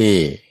ที่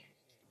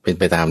เป็น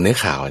ไปตามเนื้อ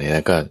ข่าวเนี่ยน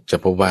ะก็จะ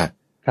พบว่า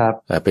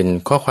เป็น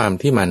ข้อความ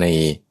ที่มาใน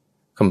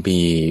คัมภี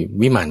ร์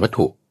วิมานวัต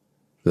ถุ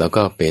แล้ว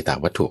ก็เปตา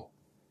วัตถุ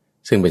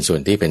ซึ่งเป็นส่วน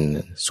ที่เป็น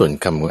ส่วน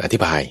คำอธิ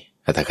บาย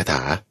อัตถกถ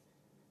า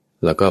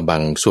แล้วก็บา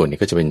งส่วนนี้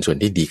ก็จะเป็นส่วน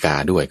ที่ดีกา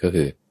ด้วยก็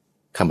คือ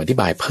คำอธิ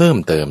บายเพิ่ม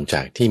เติมจ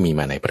ากที่มีม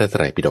าในพระไต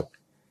รปิฎก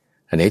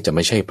อันนี้จะไ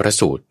ม่ใช่พระ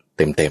สูตรเ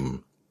ต็ม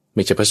ๆไ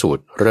ม่ใช่พระสูต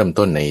รเริ่ม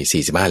ต้นใน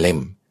45เล่ม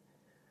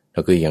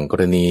ก็คืออย่างก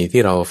รณี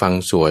ที่เราฟัง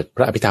สวดพ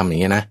ระอภิธรรมอย่า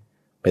งเงี้ยนะ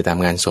ไปตาม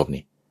งานศพ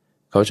นี่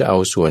เขาจะเอา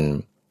ส่วน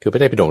คือพระ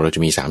ไตรปิฎกเราจ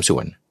ะมี3ส่ว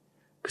น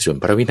คือส่วน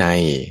พระวินั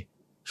ย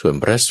ส่วน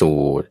พระสู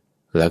ตร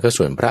แล้วก็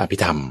ส่วนพระอภิ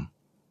ธรรม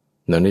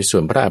ในส่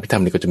วนพระอภิธรร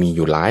มนี่ก็จะมีอ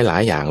ยู่หลา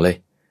ยอย่างเลย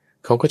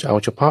เขาก็จะเอา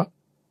เฉพาะ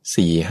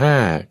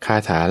 4-5 คา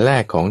ถาแร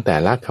กของแต่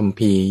ละคัม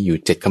ภีร์อยู่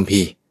7คัม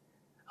ภีร์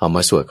เอาม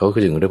าสวดเขาก็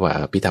จึงเรียกว่าอ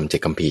ภิธรรม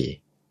7คัมภีร์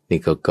นี่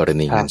ก็กร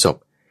ณีงานศพ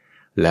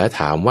แล้ว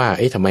ถามว่า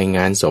ทำไมง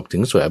านศพถึ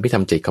งสวดอภิธร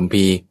รม7คัม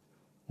ภีร์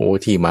โอ้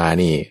ที่มา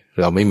นี่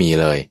เราไม่มี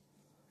เลย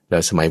แล้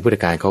วสมัยพุทธ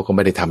กาลเขาก็ไ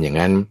ม่ได้ทำอย่าง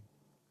นั้น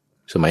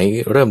สมัย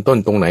เริ่มต้น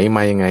ตรงไหนม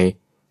ายังไง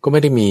ก็ไ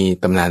ม่ได้มี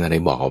ตำนานอะไร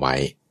บอกเอาไว้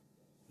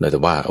แต่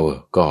ว่า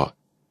ก็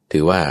ถื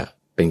อว่า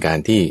เป็นการ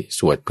ที่ส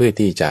วดเพื่อ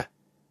ที่จะ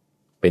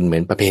เป็นเหมื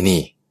อนประเพณี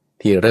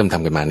ที่เริ่มท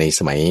ำกันมาใน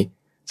สมัย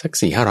สัก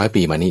 400-500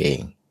 ปีมานี่เอง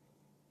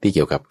ที่เ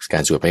กี่ยวกับกา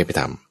รสวดพระอภิ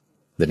ธรรม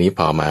เดี๋ยวนี้พ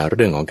อมาเ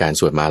รื่องของการ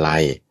สวดมาลั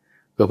ย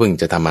ก็เพิ่ง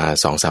จะทำมา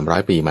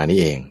 200-300 ปีมานี่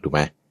เองถูกไห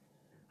ม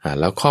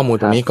แล้วข้อมูล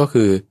ตรงนี้ก็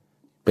คือ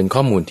เป็นข้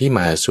อมูลที่ม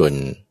าส่วน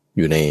อ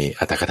ยู่ใน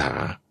อัตถกถา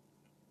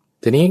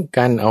ทีนี้ก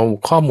ารเอา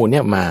ข้อมูลเ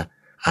นี่ยมา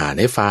อ่าน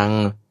ให้ฟัง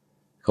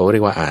เขาเรี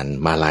ยกว่าอ่าน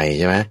มาลัย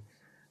ใช่ไหม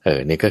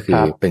นี่ก็คื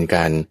อเป็นก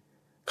าร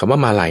คำว่า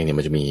มาลัยเนี่ย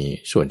มันจะมี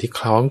ส่วนที่ค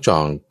ล้องจอ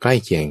งใกล้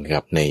เคียง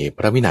กับในพ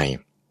ระวินัย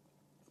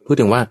พูด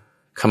ถึงว่า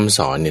คำส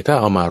อนเนี่ยถ้า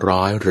เอามา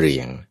ร้อยเรี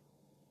ยง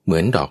เหมื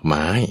อนดอกไ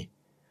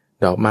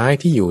ม้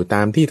ที่อยู่ต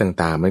ามที่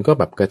ต่างๆมันก็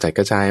แบบกร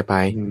ะจายไป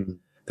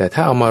แต่ถ้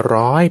าเอามา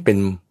ร้อยเป็น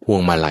พว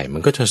งมาลัยมั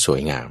นก็จะสว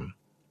ยงาม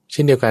เ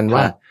ช่นเดียวกัน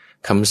ว่า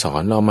คำสอ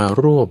นเรามา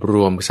รวบร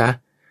วมซะ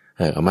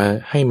เอามา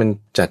ให้มัน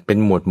จัดเป็น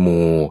หมวดห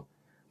มู่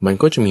มัน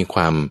ก็จะมีค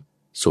วาม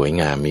สวย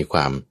งามมีคว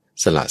าม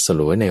สละส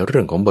ลวยในเรื่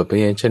องของบทพ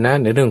ยัญชนะ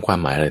ในเรื่องความ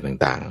หมายอะไร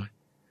ต่าง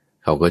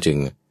ๆเขาก็จึง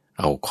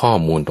เอาข้อ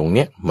มูลตรงเ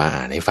นี้ยมา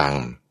อ่านให้ฟัง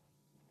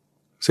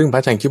ซึ่งพร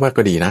ะอาจารย์คิดว่า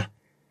ก็ดีนะ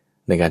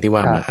ในการที่ว่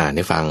ามาอ่านใ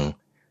ห้ฟัง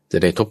จะ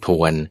ได้ทบท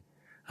วน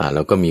แ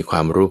ล้วก็มีคว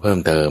ามรู้เพิ่ม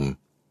เติม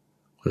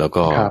แล้ว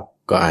ก็ครับ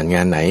ก็อ่านง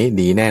านไหน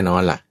ดีแน่นอ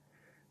นล่ะ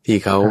ที่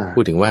เขาพู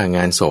ดถึงว่าง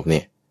านศพเ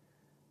นี่ย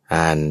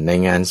อ่านใน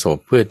งานศพ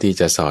เพื่อที่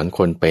จะสอนค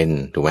นเป็น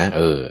ถูกไหม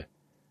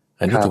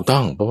อันครับนี้ถูกต้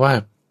องเพราะว่า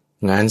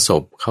งานศ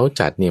พเขา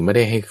จัดเนี่ยไม่ไ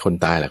ด้ให้คน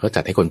ตายแหละเขา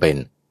จัดให้คนเป็น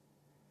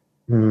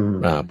อืม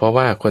เพราะ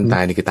ว่าคนตา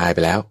ยนี่คือตายไป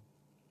แล้ว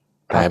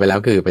ตายไปแล้ว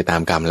คือไปตา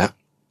มกรรมแล้ว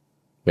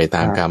ไปต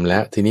ามกรรมแล้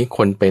วทีนี้ค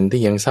นเป็น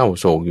ที่ยังเศร้า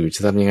โศกอยู่จ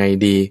ะทำยังไง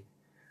ดี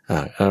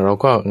เรา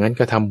ก็งั้น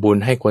ก็ทำบุญ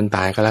ให้คนต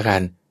ายก็แล้วกั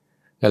น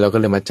แล้วเราก็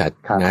เลยมาจัด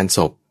งานศ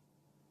พ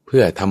เพื่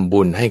อทำ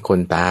บุญให้คน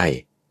ตาย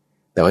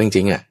แต่ว่าจ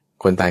ริง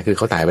ๆคนตายคือเ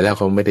ขาตายไปแล้วเ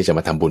ขาไม่ได้จะ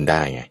มาทำบุญไ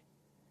ด้ไง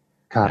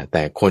แ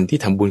ต่คนที่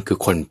ทำบุญคือ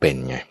คนเป็น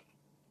ไง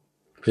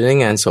เพราะฉะนั้น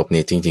งานศพเ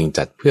นี่ยจริงๆ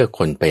จัดเพื่อ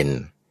คนเป็น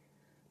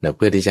เ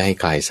พื่อที่จะให้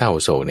คลายเศร้า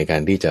โศกในกา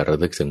รที่จะระ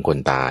ลึกถึงคน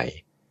ตาย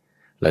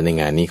แล้วใน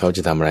งานนี้เขาจ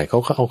ะทำอะไรเขา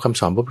เอาคำ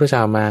สอนพระพุทธเจ้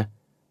ามา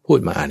พูด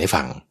มาอ่านให้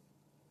ฟัง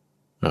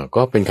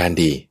ก็เป็นการ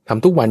ดีท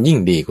ำทุกวันยิ่ง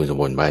ดีคุณสม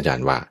บูรณ์อาจาร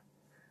ย์ว่า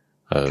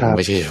ไ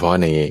ม่ใช่เฉพาะ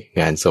ใน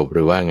งานศพห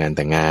รือว่างานแ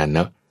ต่งงานเ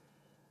นาะ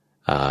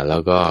แล้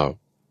วก็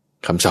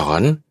คำสอ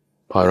น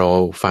พอเรา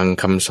ฟัง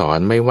คำสอน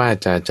ไม่ว่า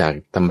จะจาก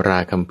ตำรา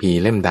คัมภีร์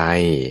เล่มใด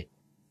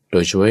โด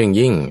ยเฉพาะอย่าง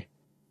ยิ่ง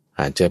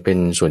อาจจะเป็น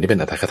ส่วนที่เป็น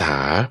อรรถกถา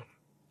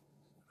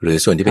หรือ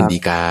ส่วนที่เป็นฎี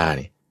กาเ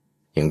นี่ย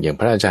อย่าง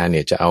พระอาจารย์เ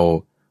นี่ยจะเอา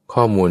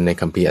ข้อมูลใน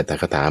คัมภีร์อรรถ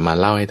กถามา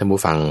เล่าให้ท่าน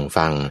ผู้ฟัง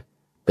ฟัง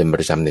เป็นป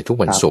ระจำในทุก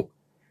วันศุกร์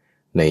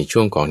ในช่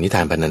วงของนิท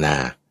านพรรณนา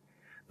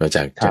นอกจ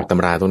ากต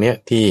ำราตรงเนี้ย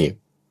ที่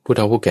ผู้เ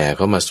ฒ่าผู้แก่เข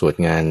ามาสวด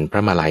งานพร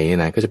ะมาลัยเนี่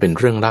ยนะก็จะเป็น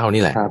เรื่องเล่า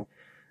นี่แหละ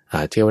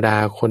เทวดา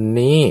คน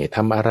นี้ท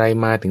ำอะไร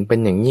มาถึงเป็น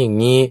อย่างนี้อย่าง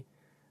นี้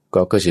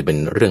ก็จะเป็น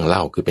เรื่องเล่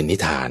าคือเป็นนิ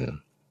ทาน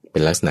เป็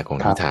นลักษณะของ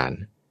นิทาน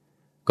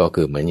ก็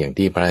คือเหมือนอย่าง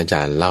ที่พระอาจ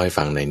ารย์เล่าให้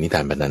ฟังในนิทา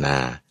นพรรณนา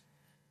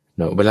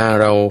เวลา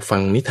เราฟั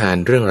งนิทาน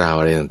เรื่องราว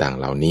อะไรต่างๆ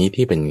เหล่านี้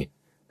ที่เป็น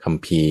คัม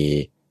ภีร์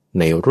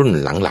ในรุ่น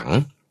หลัง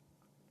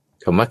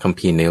ๆคำว่าคัม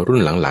ภีร์ในรุ่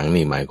นหลังๆ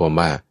นี่หมายความ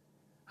ว่า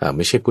ไ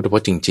ม่ใช่พุทธพ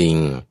จน์จริง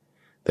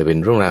ๆแต่เป็น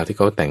เรื่องราวที่เ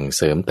ขาแต่งเ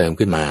สริมเติม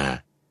ขึ้นมา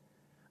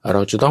เร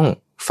าจะต้อง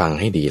ฟัง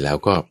ให้ดีแล้ว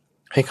ก็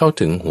ให้เข้า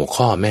ถึงหัว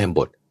ข้อแม่บ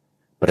ท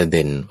ประเ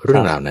ด็นเรื่อ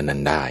งราวนั้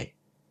นๆได้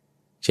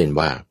เช่น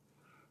ว่า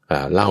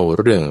เล่า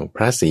เรื่องพ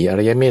ระศรีอ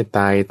ริยเมตไต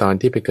รตอน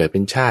ที่ไปเกิดเป็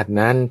นชาติ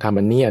นั้นทำ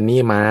อันนี้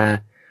มา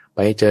ไป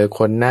เจอค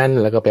นนั้น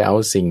แล้วก็ไปเอา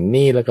สิ่ง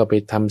นี้แล้วก็ไป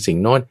ทำสิ่ง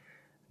โน้น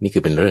นี่คื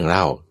อเป็นเรื่องเล่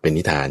าเป็น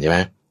นิทานใช่ไหม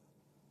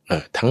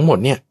ทั้งหมด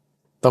เนี่ย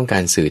ต้องกา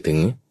รสื่อถึง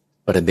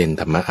ประเด็น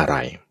ธรรมะอะไร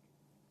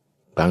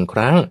บางค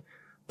รั้ง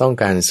ต้อง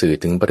การสื่อ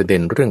ถึงประเด็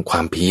นเรื่องคว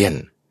ามเพียร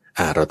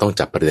เราต้อง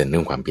จับประเด็นเรื่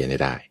องความเพียร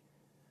ได้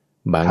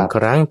บางค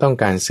รั้งต้อง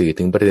การสื่อ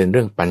ถึงประเด็นเ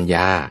รื่องปัญญ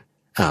า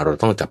เรา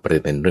ต้องจับประ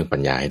เด็นเรื่องปั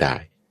ญญาให้ได้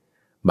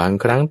บาง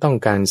ครั้งต้อง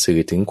การสื่อ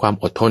ถึงความ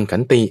อดทนขั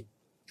นติ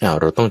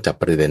เราต้องจับ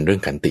ประเด็นเรื่อ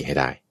งขันติให้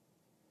ได้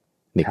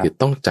นี่คือ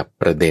ต้องจับ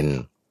ประเด็น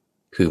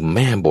คือแ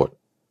ม่บท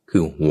คื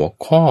อหัว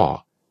ข้อ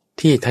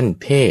ที่ท่าน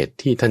เทศ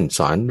ที่ท่านส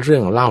อนเรื่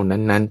องเล่า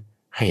นั้น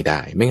ๆให้ได้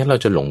ไม่งั้นเรา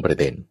จะหลงประ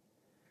เด็น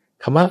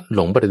คำว่าห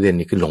ลงประเด็น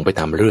นี่คือหลงไป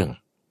ตามเรื่อง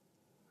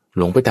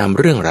หลงไปตาม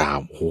เรื่องราว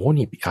โอ้โห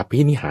นี่อภิ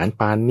นิหาร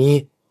ปานนี้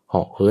เห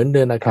าะเหินเ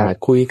ดินอากาศ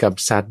คุยกับ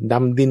สัตว์ด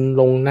ำดิน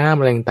ลงน้ำ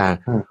อะไรต่าง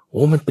ๆโ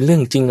อ้มันเป็นเรื่อ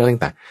งจริงอะไร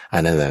ต่างๆอั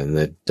นนั้น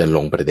จะหล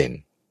งประเด็น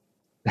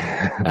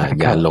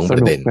อย่าหลงป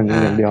ระเด็น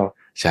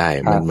ใช่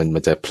มั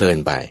นจะเพลิน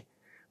ไป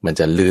มัน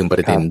จะลืมป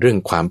ระเด็นเรื่อง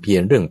ความเพีย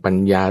รเรื่องปัญ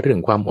ญาเรื่อง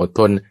ความอดท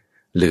น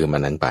ลืมมั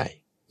นนั้นไป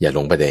อย่าหล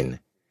งประเด็น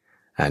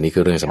นี่คื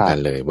อเรื่องสำคัญ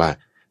เลยว่า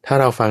ถ้า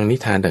เราฟังนิ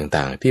ทาน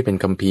ต่างๆที่เป็น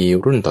คัมภีร์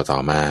รุ่นต่อ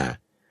ๆมา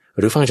ห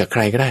รือฟังจากใค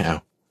รก็ได้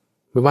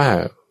ไม่ว่า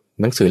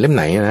หนังสือเล่มไ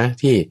หนนะ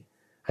ที่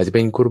อาจจะเ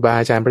ป็นครูบา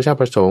อาจารย์พระเจ้า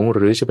ประสงค์ห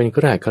รือจะเป็นคฤ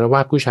หัส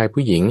ถ์ผู้ชาย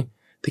ผู้หญิง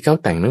ที่เขา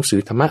แต่งหนังสือ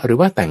ธรรมะหรือ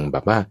ว่าแต่งแบ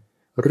บว่า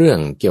เรื่อง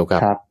เกี่ยวกั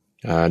บ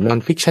non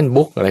fiction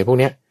book อะไรพวก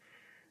เนี้ย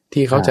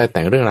ที่เขาจะแ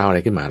ต่งเรื่องราวอะไร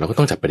ขึ้นมาเราก็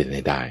ต้องจับประเด็นใ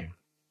ห้ได้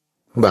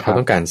ว่าเขา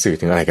ต้องการสื่อ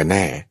ถึงอะไรกันแ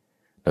น่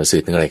เราสื่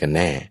อถึงอะไรกันแ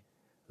น่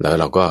แล้ว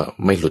เราก็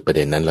ไม่หลุดประเ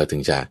ด็นนั้นเราถึ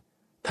งจะ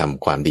ท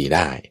ำความดีไ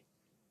ด้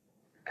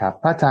ครับ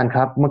พระอาจารย์ค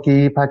รับเมื่อกี้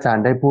พระอาจาร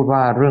ย์ได้พูดว่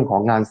าเรื่องขอ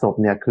งงานศพ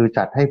เนี่ยคือ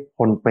จัดให้ค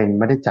นเป็น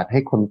ไม่ได้จัดให้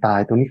คนตาย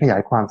ตรงนี้ขยา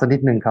ยความสักนิ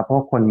ดนึงครับเพรา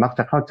ะคนมักจ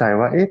ะเข้าใจ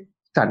ว่า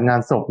จัดงาน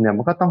ศพเนี่ย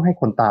มันก็ต้องให้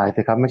คนตาย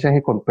สิครับไม่ใช่ใ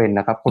ห้คนเป็น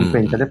นะครับคนเป็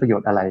นจะได้ประโย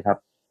ชน์อะไรครับ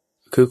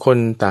คือคน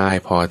ตาย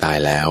พอตาย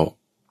แล้ว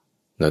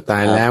เราตา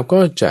ยแล้วก็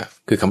จะ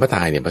คือคำว่าต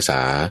ายเนี่ยภาษา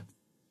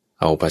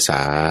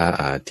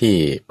ที่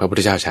พระพุท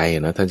ธเจ้าใช้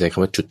นะท่านใช้ค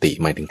ำว่าจุติ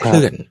หมายถึงเค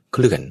ลื่อน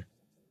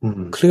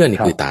นี่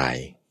คือตาย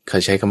เขา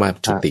ใช้คำว่า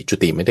จุ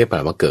ติไม่ได้แปล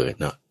ว่าเกิด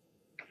เนาะ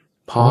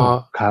พอ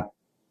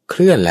เค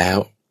ลื่อนแล้ว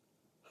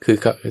คือ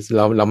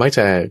เรามักจ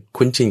ะ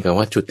คุ้นชินกับ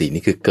ว่าจุติ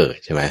นี่คือเกิด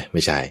ใช่ไหมไ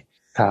ม่ใช่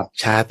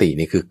ชาติ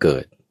นี่คือเกิ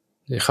ด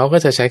เขาก็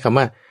จะใช้คำ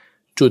ว่า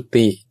จุ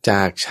ติจ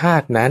ากชา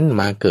ตินั้น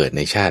มาเกิดใ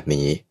นชาติ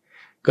นี้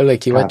ก็เลย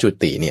คิดว่าจุ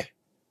ติเนี่ย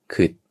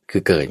คื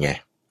อเกิดไง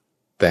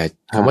แต่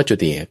คำว่าจุ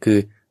ติคือ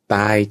ต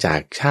ายจา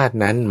กชาติ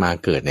นั้นมา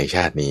เกิดในช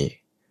าตินี้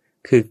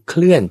คือเค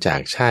ลื่อนจา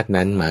กชาติ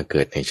นั้นมาเ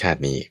กิดในชาติ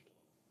นี้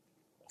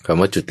คำ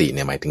ว่าจุติเ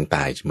นี่ยหมายถึงต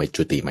ายไม่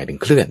จุติหมายถึง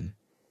เคลื่อน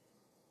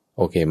โ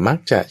อเคมัก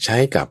จะใช้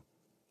กับ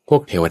พว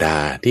กเทวดา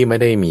ที่ไม่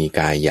ได้มี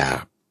กายหยา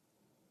บ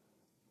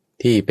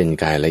ที่เป็น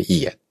กายละเ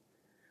อียด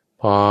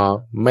พอ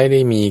ไม่ได้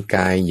มีก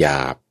ายหย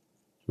าบ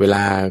เวล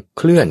าเ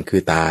คลื่อนคื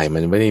อตายมั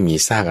นไม่ได้มี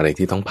ซากอะไร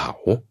ที่ต้องเผา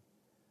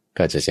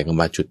ก็จะใช้คำ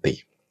ว่าจุติ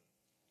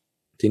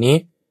ทีนี้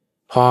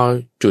พอ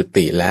จุ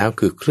ติแล้ว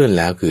คือเคลื่อน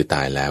แล้วคือต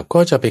ายแล้วก็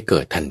จะไปเกิ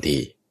ดทันที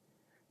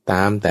ต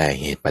ามแต่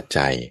เหตุปัจ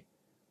จัย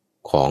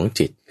ของ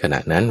จิตขณะ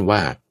นั้นว่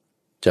า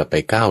จะไป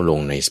ก้าวลง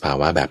ในสภา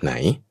วะแบบไหน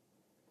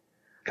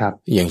ครับ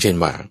อย่างเช่น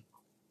ว่า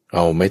เอ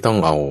าไม่ต้อง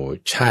เอา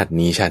ชาติ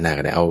นี้ชาติหน้า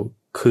ก็ได้เอา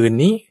คืน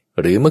นี้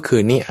หรือเมื่อคื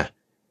นนี้อะ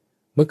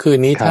เมื่อคืน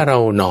นี้ถ้าเรา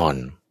น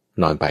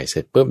อนไปเส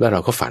ร็จปุ๊บแล้วเร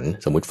าก็ฝัน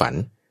สมมติ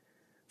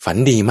ฝัน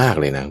ดีมาก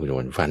เลยนะคุณโย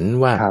นฝัน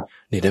ว่า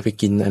เนี่ยได้ไป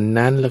กินอัน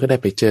นั้นแล้วก็ได้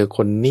ไปเจอค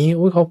นนี้โ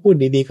อ้ยเขาพูด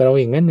ดีๆกับเรา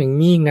อย่างนั้นอย่าง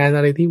นี้งานอ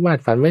ะไรที่วาด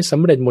ฝันไว้ส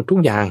ำเร็จหมดทุก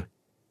อย่าง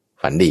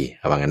ฝันดี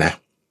เอาว่างั้นนะ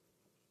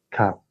ค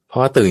รับพอ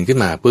ตื่นขึ้น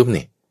มาปุ๊บเ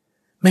นี่ย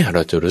แม่เร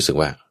าจะรู้สึก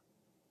ว่า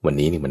วัน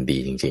นี้นี่มันดี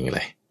จริงๆเ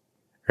ลย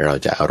เรา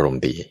จะอารม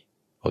ณ์ดี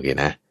โอเค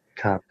นะ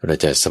ครับเรา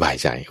จะสบาย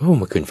ใจโอ้เ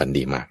มื่อคืนฝัน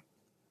ดีมาก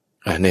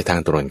ในทาง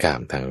ตรงข้าม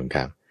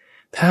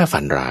ถ้าฝั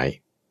นร้าย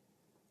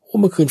โอ้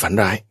เมื่อคืนฝัน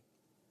ร้าย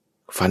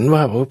ฝันว่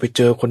าไปเ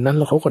จอคนนั้นแ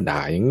ล้วเขาก็ด่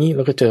าอย่างนี้แ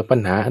ล้วก็เจอปัญ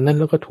หาอันนั้น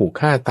แล้วก็ถูก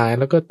ฆ่าตาย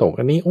แล้วก็ตก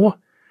อันนี้โอ้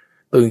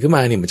ตื่นขึ้นม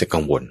าเนี่ยมันจะกั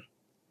งวล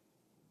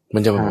มั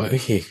นจะแบบว่า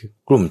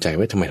กลุ้มใจ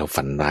ว่าทำไมเรา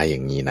ฝันร้ายอย่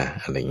างนี้นะ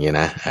อะไรเงี้ย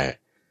นะ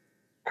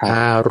อ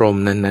ารม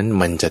ณ์นั้น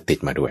มันจะติด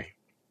มาด้วย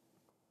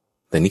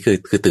แต่นี่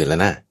คือตื่นแล้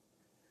วนะ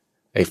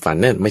ไอ้ฝัน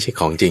เนี่ยไม่ใช่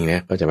ของจริงน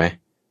ะเข้าใจไหม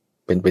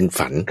เป็น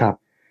ฝันครับ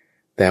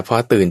แต่พอ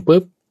ตื่น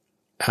ปุ๊บ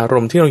อาร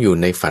มณ์ที่เราอยู่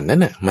ในฝันนั้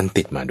นน่ะมัน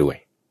ติดมาด้วย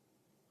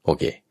โอ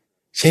เค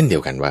เช่นเดี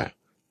ยวกันว่า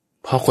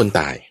พอคน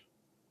ตาย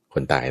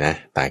นะ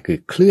ตายคือ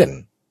เคลื่อน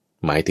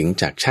หมายถึง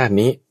จากชาติ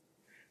นี้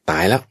ตา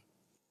ยแล้ว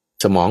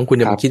สมองคุณ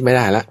จะไปคิดไม่ไ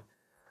ด้ละ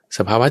ส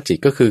ภาวะจิต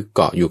ก็คือเ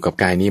กาะอยู่กับ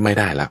กายนี้ไม่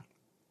ได้ละ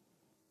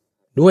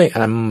ด้วย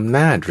อำน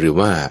าจหรือ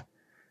ว่า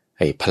ไ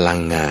อ้พลั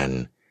งงาน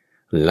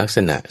ลักษ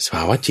ณะสภ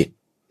าวะจิต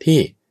ที่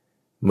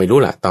ไม่รู้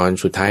ละตอน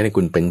สุดท้ายเนี่ย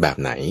คุณเป็นแบบ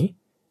ไหน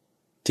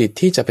จิต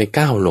ที่จะไป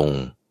ก้าวลง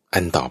อั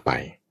นต่อไป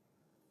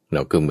เร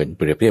าคือเหมือนเป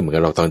รียบเทียบเหมือนกั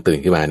บเราตอนตื่น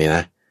ขึ้นมาเนี่ยน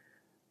ะ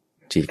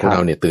จิตของเร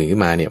าเนี่ยตื่นขึ้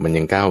นมาเนี่ยมัน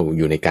ยังก้าวอ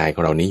ยู่ในกายขอ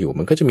งเรานี้อยู่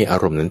มันก็จะมีอา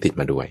รมณ์นั้นติด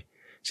มาด้วย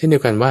เช่นเดีย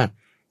วกันว่า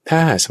ถ้า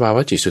สภาว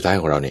ะจิตสุดท้าย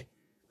ของเราเนี่ย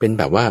เป็น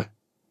แบบว่า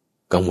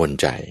กังวล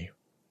ใจ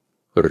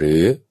หรื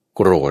อโ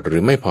กรธหรื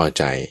อไม่พอใ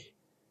จ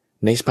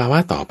ในสภาวะ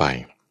ต่อไป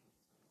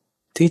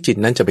ที่จิต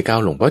นั้นจะไปก้า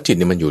วลงเพราะจิตเ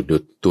นี่ยมันอยู่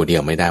ตัวเดีย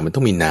วไม่ได้มันต้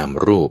องมีนาม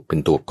รูปเป็น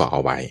ตัวเกาะเอ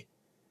าไว้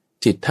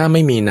จิตถ้าไ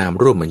ม่มีนาม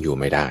รูปมันอยู่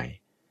ไม่ได้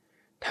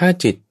ถ้า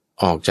จิต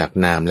ออกจาก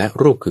นามและ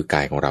รูปคือก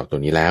ายของเราตั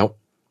วนี้แล้ว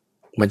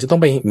มันจะต้อง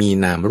ไปมี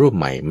นามรูป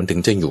ใหม่มันถึง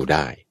จะอยู่ไ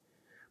ด้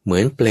เหมื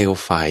อนเปลว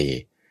ไฟ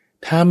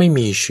ถ้าไม่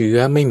มีเชื้อ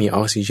ไม่มีอ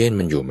อกซิเจน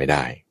มันอยู่ไม่ไ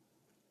ด้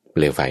เป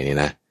ลวไฟนี่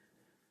นะ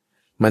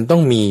มันต้อ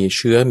งมีเ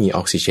ชื้อมีอ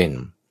อกซิเจน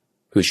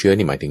คือเชื้อ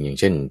นี่หมายถึงอย่าง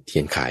เช่นเที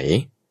ยนไข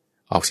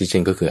ออกซิเจ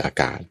นก็คืออา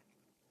กาศ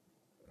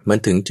มัน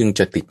ถึงจึงจ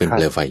ะติดเป็นเป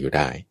ลวไฟอยู่ไ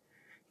ด้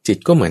จิต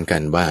ก็เหมือนกั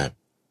นว่า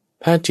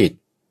ถ้าจิต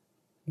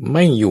ไ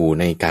ม่อยู่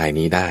ในกาย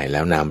นี้ได้แล้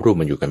วนามรูป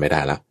มันอยู่กันไม่ไ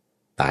ด้ละ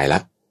ตายละ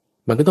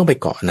มันก็ต้องไป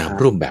เกาะนาม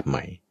รูปแบบให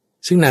ม่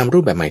ซึ่งนามรู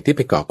ปแบบใหม่ที่ไ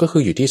ปเกาะก็คื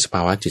ออยู่ที่สภ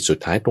าวะจิตสุด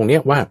ท้ายตรงเนี้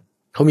ยว่า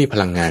เขามีพ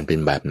ลังงานเป็น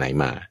แบบไหน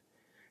มา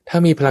ถ้า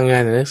มีพลังงา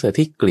นในลักษณะ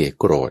ที่เกลียด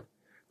โกรธ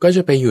ก็จ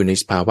ะไปอยู่ใน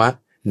สภาวะ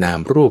นาม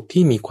รูป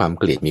ที่มีความ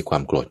เกลียดมีควา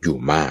มโกรธอยู่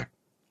มาก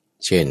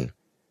เช่น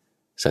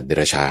สัตว์เด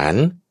รัจฉาน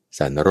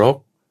สัตว์นรก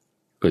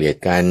เกลียด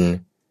กัน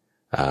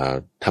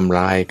ทำล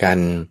ายกัน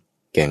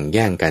แข่งแ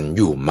ย่งกันอ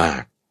ยู่มา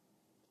ก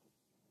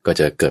ก็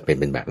จะเกิดเ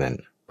ป็นแบบนั้น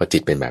เพราะจิ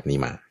ตเป็นแบบนี้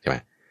มาใช่ไหม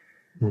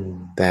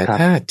แต่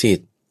ถ้าจิต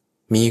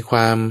มีคว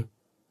าม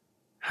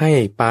ให้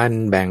ปัน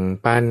แบ่ง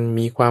ปัน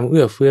มีความเ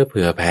อื้อเฟื้อเ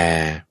ผื่อแผ่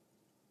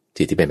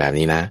จิตที่เป็นแบบ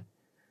นี้นะ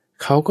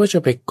เขาก็จะ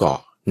ไปเกาะ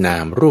นา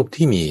มรูป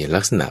ที่มีลั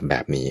กษณะแบ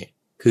บนี้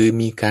คือ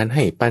มีการใ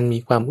ห้ปันมี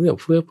ความเอื้อ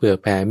เฟื้อเผื่อ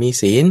แผ่มี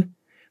ศีล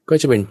ก็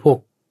จะเป็นพวก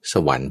ส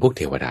วรรค์พวกเ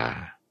ทวดา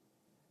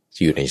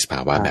อยู่ในสภ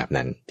าวะแบบ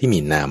นั้นที่มี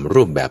นาม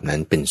รูปแบบนั้น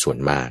เป็นส่วน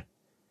มาก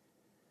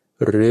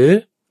หรือ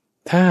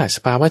ถ้าส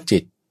ภาวะจิ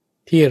ต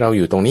ที่เราอ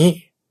ยู่ตรงนี้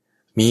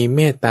มีเม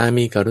ตตา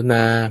มีกรุณ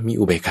ามี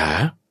อุเบกขา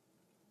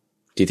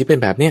จิตที่เป็น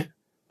แบบเนี้ย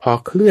พอ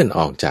เคลื่อนอ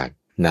อกจาก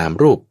นาม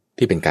รูป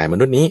ที่เป็นกายม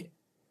นุษย์นี้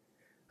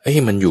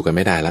มันอยู่กันไ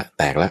ม่ได้ละ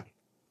แตกละ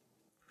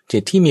จิ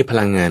ตที่มีพ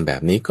ลังงานแบ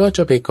บนี้ก็จ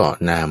ะไปเกาะ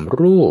นาม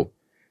รูป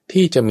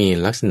ที่จะมี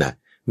ลักษณะ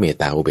เมต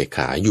ตาอุเบกข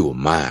าอยู่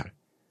มาก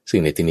ซึ่ง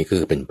ในที่นี้คื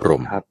อเป็นพรห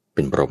มเ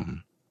ป็นพรหม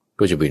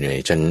ก็จะอยู่ใน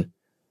ชั้น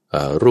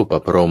รูป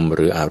พรหมห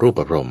รืออรูป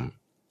พรหม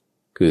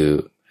คือ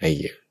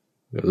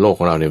โลกข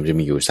องเราเนี่ยมันจะ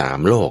มีอยู่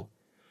3โลก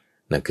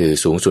นั่นคือ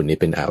สูงสุดนี่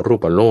เป็นอรู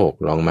ปโลก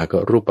รองมาก็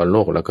รูปโล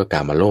กแล้วก็ก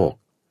ามโลก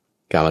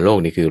กามโลก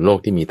นี่คือโลก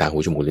ที่มีตาหู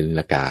จมูกลิ้นแ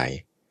ละกาย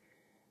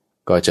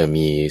ก็จะ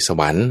มีส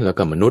วรรค์แล้ว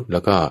ก็มนุษย์แล้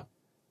วก็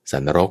สั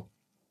ตว์นรก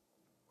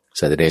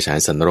สัตว์เดรัจฉาน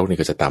สัตว์นรกนี่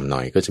ก็จะต่ำหน่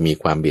อยก็จะมี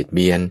ความเบียดเ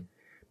บียน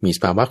มีส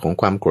ภาวะของ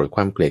ความโกรธค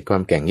วามเกลียดควา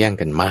มแข่งแย่ง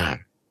กันมาก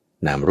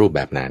นามรูปแ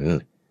บบนั้น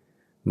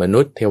มนุ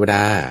ษย์เทวด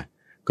า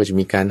ก็จะ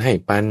มีการให้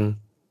ปัน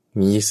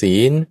มีศี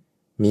ล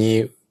มี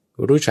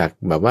รู้จัก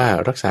แบบว่า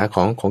รักษาข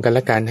องกันแล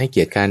ะกันให้เ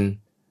กียรติกัน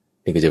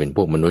นี่ก็จะเป็นพ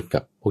วกมนุษย์กั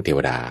บพวกเทว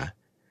ดา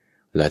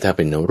แล้วถ้าเ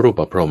ป็นรู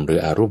ปพรหมหรือ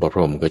อรูปพ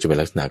รหมก็จะเป็น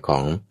ลักษณะขอ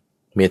ง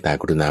เมตตา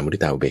กรุณามุทิ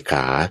ตาอุเบกข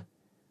า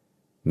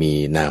มี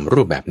นาม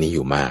รูปแบบนี้อ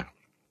ยู่มาก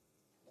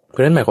เพรา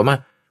ะฉะนั้นหมายความว่า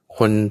ค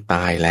นต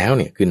ายแล้วเ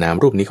นี่ยคือนาม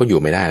รูปนี้เขาอยู่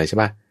ไม่ได้เลยใช่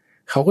ปะ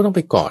เขาก็ต้องไป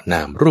เกาะน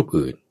ามรูป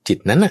อื่นจิต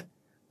นั้นน่ะ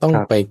ต้อง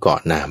ไปเกาะ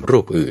นามรู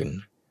ปอื่น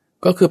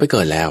ก็คือไปเ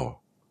กิดแล้ว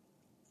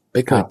ไป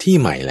เกิดที่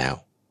ใหม่แล้ว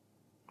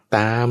ต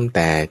ามแ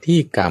ต่ที่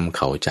กรรมเ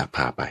ขาจะพ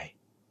าไป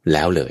แ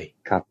ล้วเลย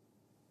ครับ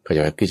เขาจ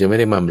ะคือจะไม่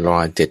ได้มารอ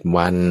7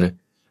 วัน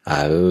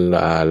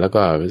แล้ว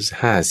ก็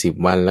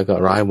50 วันแล้วก็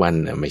100 วัน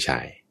ไม่ใช่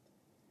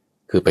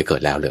คือไปเกิ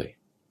ดแล้วเลย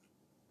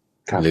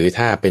หรือ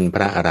ถ้าเป็นพ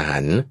ระอรหั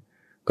นต์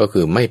ก็คื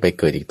อไม่ไป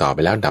เกิดอีกต่อไป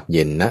แล้วดับเ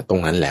ย็นณตร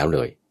งนั้นแล้วเล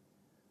ย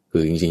คื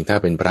อจริงๆถ้า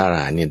เป็นพระอร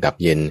หันต์เนี่ยดับ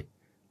เย็น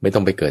ไม่ต้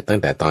องไปเกิดตั้ง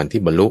แต่ตอนที่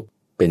บรรลุ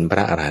เป็นพร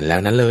ะอรหันต์แล้ว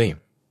นั้นเลย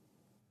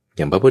อ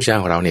ย่างพระพุทธเจ้า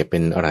ของเราเนี่ยเป็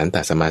นอรหันต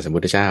สัมมาสัมพุ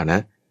ทธเจ้านะ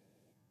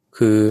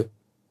คือ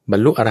บร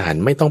รลุอรหัน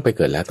ต์ไม่ต้องไปเ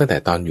กิดแล้วตั้งแต่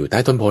ตอนอยู่ใต้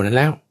ต้นโพนั้น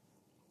แล้ว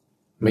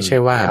ไม่ใช่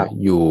ว่า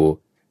อยู่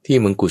ที่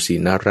เมืองกุสิ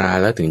นารา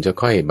แล้วถึงจะ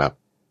ค่อยแบบ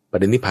ป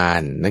รินิพพา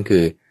นนั่นคื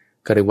อ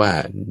ก็เรียกว่า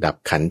ดับ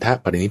ขันธ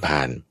ปรินิพพ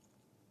าน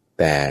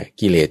แต่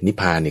กิเลสนิพ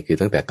พานนี่คือ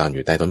ตั้งแต่ตอนอ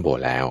ยู่ใต้ต้นโพ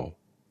แล้ว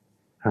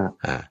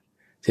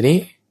ทีนี้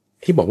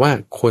ที่บอกว่า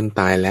คน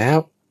ตายแล้ว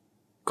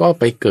ก็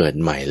ไปเกิด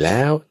ใหม่แ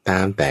ล้วตา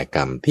มแต่กร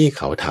รมที่เ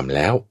ขาทำแ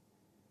ล้ว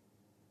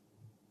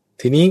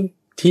ทีนี้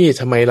ที่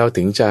ทำไมเรา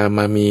ถึงจะม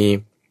ามี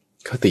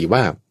คติว่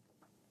า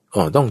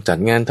ต้องจัด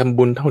งานทำ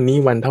บุญเท่านี้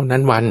วันเท่านั้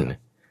นวัน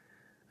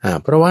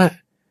เพราะว่า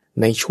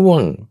ในช่วง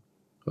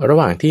ระห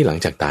ว่างที่หลัง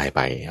จากตายไป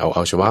เอ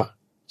าเฉพาะ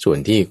ส่วน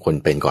ที่คน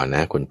เป็นก่อนน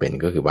ะคนเป็น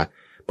ก็คือว่า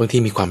บางที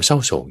มีความเศร้า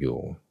โศกอยู่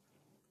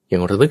ยั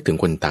งระลึกถึง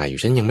คนตายอยู่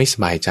ฉันยังไม่ส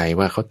บายใจ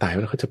ว่าเขาตายแ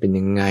ล้วเขาจะเป็น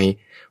ยังไง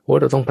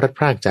เราต้องพลัดพ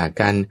รากจาก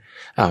กัน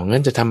งั้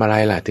นจะทำอะไร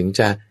ล่ะถึง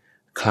จะ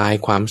คลาย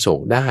ความโศ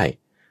กได้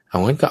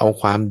งั้นก็เอา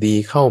ความดี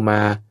เข้ามา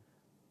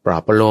ปลอ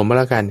บประโลมมา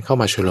แล้วกันเข้า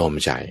มาชโลม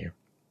ใจ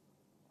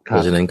เพรา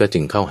ะฉะนั้นก็จึ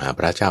งเข้าหาพ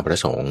ระเจ้าพระ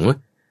สงฆ์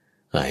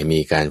ให้มี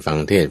การฟัง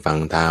เทศน์ฟัง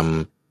ธรรม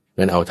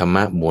งั้นเอาธรรม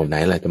ะหมวดไหน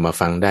ล่ะจะมา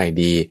ฟังได้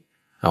ดี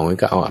งั้น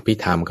ก็เอาอภิ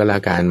ธรรมก็แล้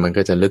วกันมัน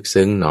ก็จะลึก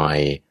ซึ้งหน่อย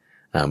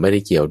ไม่ได้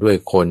เกี่ยวด้วย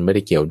คนไม่ไ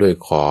ด้เกี่ยวด้วย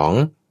ของ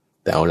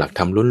แต่เอาหลักธ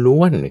รรมล้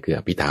วนๆคือ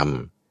อภิธรรม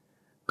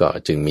ก็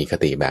จึงมีค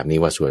ติแบบนี้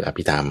ว่าสวดอ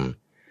ภิธรรม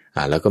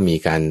แล้วก็มี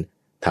การ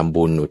ทำ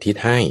บุญอุทิศ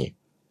ให้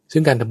ซึ่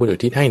งการทำบุญอุ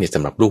ทิศให้เนี่ยส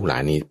ำหรับลูกหลา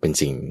นนี่เป็น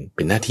สิ่งเ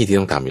ป็นหน้าที่ที่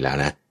ต้องทำอยู่แล้ว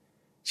นะ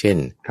เช่น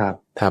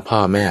ถ้าพ่อ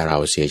แม่เรา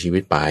เสียชีวิ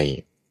ตไป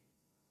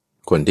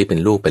คนที่เป็น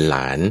ลูกเป็นหล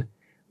าน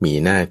มี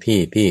หน้าที่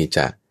ที่จ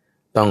ะ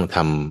ต้องท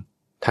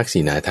ำทักษิ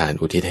ณาทาน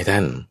อุทิศให้ท่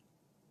าน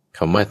ค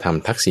ำว่าท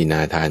ำทักษิณา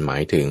ทานหมา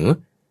ยถึง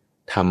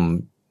ท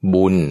ำ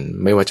บุญ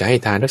ไม่ว่าจะให้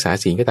ทานรักษา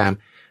ศีลก็ตาม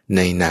ใ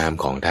นนาม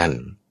ของท่าน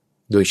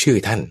โดยชื่อ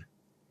ท่าน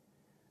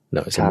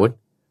สมมติ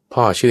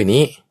พ่อชื่อ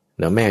นี้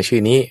แม่ชื่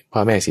อนี้พ่อ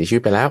แม่เสียชีวิ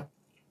ตไปแล้ว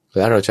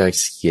เราจะ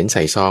เขียนใ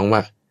ส่ซองว่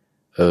า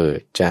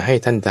จะให้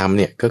ท่านทำ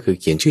เนี่ยก็คือ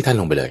เขียนชื่อท่าน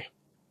ลงไปเลย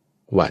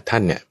ว่าท่า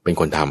นเนี่ยเป็น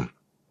คนท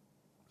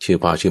ำชื่อ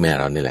พ่อชื่อแม่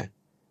เรานี่แหละ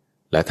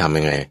แล้วทำ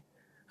ยังไง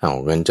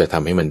งั้นจะท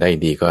ำให้มันได้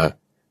ดีก็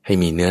ให้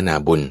มีเนื้อนา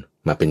บุญ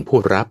มาเป็นผู้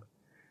รับ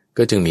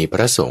ก็จึงมีพ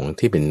ระสงฆ์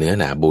ที่เป็นเนื้อ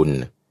นาบุญ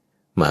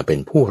มาเป็น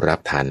ผู้รับ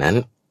ทานนั้น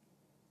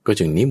ก็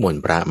จึงนิมน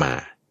ต์พระมา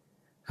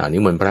นิ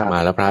มนต์พระมา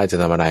แล้วพระจะ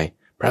ทำอะไร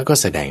พระก็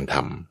แสดงธร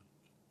รม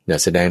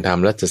แสดงธรรม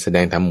แล้วจะแสด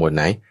งธรรมหมวดไ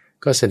หน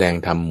ก็แสดง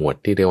ธรรมหมวด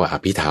ที่เรียกว่าอ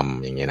ภิธรรม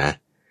อย่างเงี้ยนะ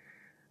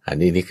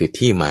นี่คือ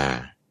ที่มา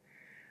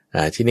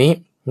ทีนี้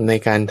ใน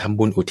การทำ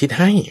บุญอุทิศ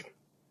ให้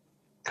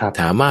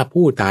ถามว่า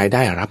ผู้ตายไ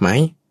ด้รับไหม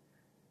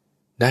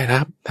ได้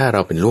รับถ้าเร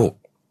าเป็นลูก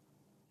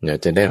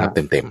จะได้รับเ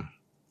ต็ม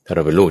ๆถ้าเร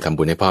าเป็นลูกทำ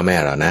บุญให้พ่อแม่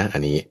เรานะอั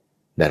นนี้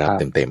ได้รับ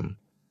เต็ม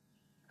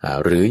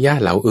ๆหรือญา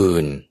ติเหล่าอื่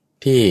น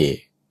ที่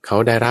เขา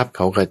ได้รับเข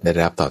าก็ได้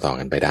รับต่อๆ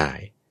กันไปได้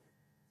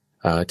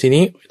ที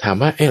นี้ถาม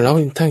ว่าแล้ว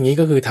ถ้าอย่างนี้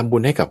ก็คือทำบุ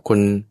ญให้กับ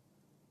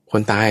ค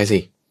นตายสิ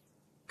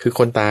คือ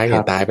คนตายเนี่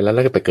ยตายไปแล้ว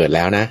ก็ไปเกิดแ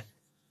ล้วนะ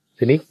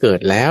ทีนี้เกิด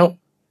แล้ว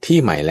ที่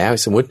ใหม่แล้ว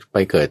สมมติไป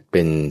เกิดเ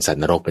ป็นสัต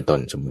ว์นรกเป็นต้น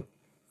สมมติ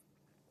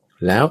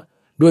แล้ว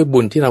ด้วยบุ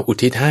ญที่เราอุ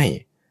ทิศให้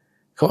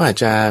เขาอาจ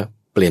จะ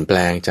เปลี่ยนแปล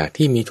งจาก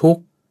ที่มีทุก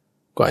ข์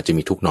ก็อาจจะ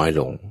มีทุกข์น้อย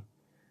ลง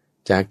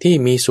จากที่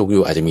มีสุขอ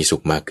ยู่อาจจะมีสุ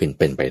ขมากขึ้น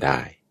เป็นไปได้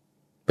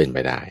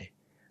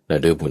แล้ว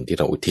ด้วยบุญที่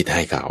เราอุทิศใ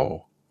ห้เขา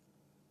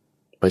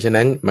เพราะฉะ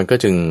นั้นมันก็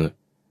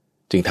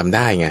จึงทำไ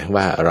ด้ไง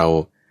ว่าเรา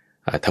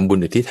ทำบุญ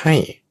อุทิศให้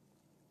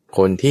ค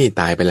นที่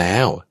ตายไปแล้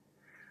ว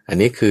อัน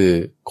นี้คือ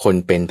คน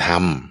เป็นธรร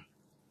ม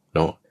เน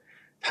าะ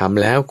ท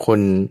ำแล้ว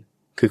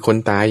คือคน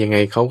ตายยังไง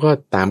เขาก็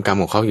ตามกรรม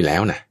ของเขาอยู่แล้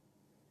วนะ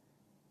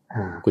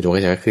คุณจะเข้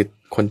าใจไหมคือ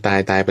คนตา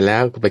ยไปแล้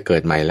วก็ไปเกิ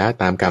ดใหม่แล้ว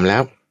ตามกรรมแล้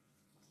ว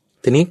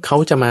ทีนี้เขา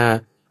จะมา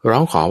ร้อ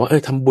งขอว่า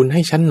ทำบุญใ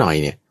ห้ฉันหน่อย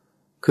เนี่ย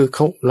คือ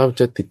เรา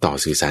จะติดต่อ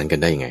สื่อสารกัน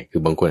ได้ยังไงคื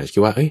อบางคนอาจจะคิ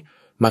ดว่า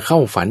มาเข้า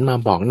ฝันมา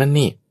บอกนั่น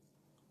นี่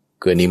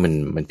คืออันนี้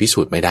มันพิ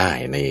สูจน์ไม่ได้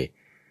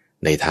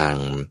ในทาง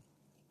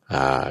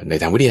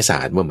วิทยาศา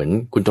สตร์ว่าเหมือน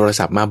คุณโทร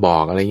ศัพท์มาบอ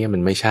กอะไรเงี้ยมั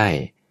นไม่ใช่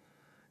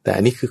แต่อั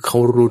นนี้คือเขา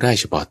รู้ได้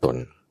เฉพาะตน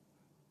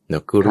เนา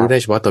ะคือรู้ได้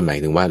เฉพาะตนหมาย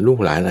ถึงว่าลูก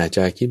หลานอาจจ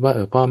ะคิดว่า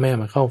พ่อแม่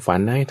มาเข้าฝัน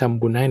ให้ท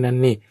ำบุญให้นั้น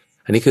นี่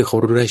อันนี้คือเขา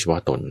รู้ได้เฉพา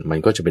ะตนมัน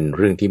ก็จะเป็นเ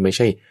รื่องที่ไม่ใ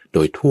ช่โด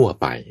ยทั่ว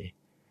ไป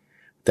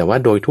แต่ว่า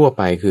โดยทั่ว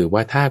ไปคือว่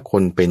าถ้าค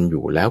นเป็นอ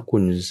ยู่แล้วคุ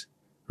ณ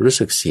รู้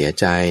สึกเสีย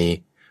ใจ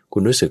คุ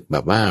ณรู้สึกแบ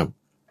บว่า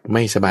ไ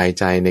ม่สบาย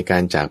ใจในกา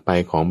รจากไป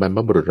ของบรรพ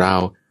บุรุษเร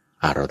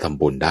าท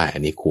ำบุญได้อั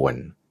นนี้ควร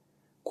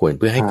เ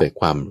พื่อให้เกิด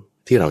ความ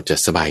ที่เราจะ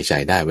สบายใจ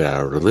ได้เวลาเ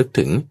ราระลึก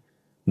ถึง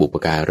บุพ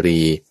การี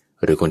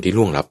หรือคนที่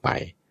ล่วงลับไป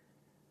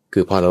คื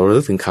อพอเราระ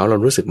ลึกถึงเขาเรา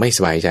รู้สึกไม่ส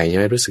บายใจใช่ไ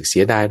หมรู้สึกเสี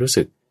ยดายรู้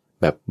สึก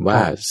แบบว่า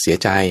เสีย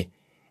ใจ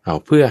เอา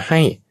เพื่อใ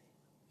ห้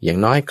อย่าง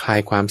น้อยคลาย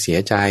ความเสีย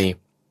ใจ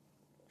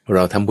เร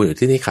าทำบุญอุ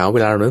ทิศให้เขาเว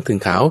ลาเรานึกถึ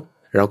งเขา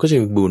เราก็จะ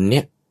มีบุญเ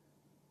นี่ย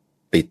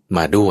ติดม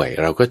าด้วย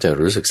เราก็จะ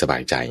รู้สึกสบา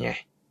ยใจไง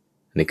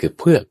นี่คือ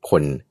เพื่อ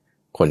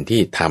คน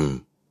ที่ท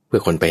ำเพื่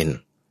อคนเป็น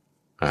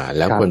แ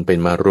ล้วคนเป็น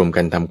มารวม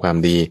กันทำความ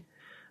ดี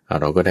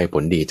เราก็ได้ผ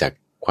ลดีจาก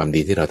ความ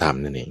ดีที่เราท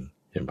ำนั่นเอง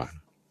ใช่ไหม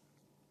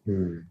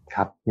ค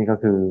รับนี่ก็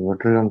คือ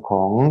เรื่องข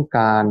อง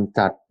การ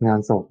จัดงาน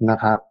ศพนะ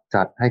ครับ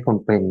จัดให้คน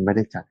เป็นไม่ไ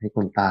ด้จัดให้ค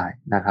นตาย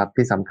นะครับ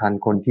ที่สำคัญ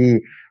คนที่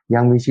ยั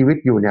งมีชีวิต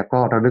อยู่เนี่ยก็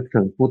ระลึก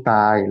ถึงผู้ต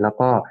ายแล้ว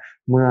ก็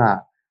เมื่อ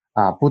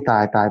ผู้ตา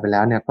ยไปแ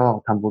ล้วเนี่ยก็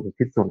ทำบุญอุ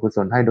ทิศส่วนกุศ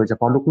ลให้โดยเฉ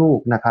พาะลูก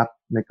ๆนะครับ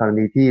ในกร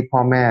ณีที่พ่อ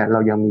แม่เรา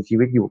ยังมีชี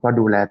วิตอยู่ก็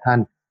ดูแลท่าน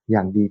อ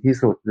ย่างดีที่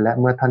สุดและ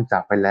เมื่อท่านจา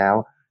กไปแล้ว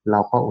เรา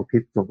ก็อุทิ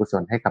ศส่วนกุศ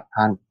ลให้กับ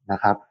ท่านนะ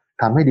ครับ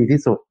ทำให้ดี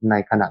ที่สุดใน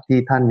ขณะที่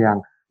ท่านยัง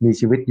มี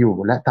ชีวิตอยู่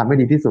และทำให้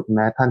ดีที่สุดแ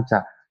ม้ท่านจะ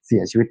เสี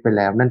ยชีวิตไปแ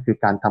ล้วนั่นคือ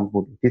การทำบุ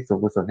ญอุทิศส่วน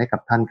กุศลให้กั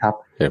บท่านครับ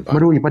มา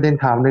ดูอีกประเด็น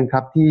ข่าวหนึ่งค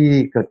รับที่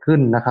เกิดขึ้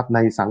นนะครับใน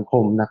สังค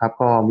มนะครับ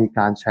ก็มีก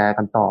ารแชร์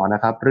กันต่อน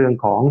ะครับเรื่อง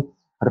ของ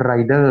ไร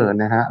เดอร์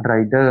นะฮะไร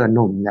เดอร์ห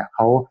นุ่มเนี่ยเข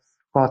า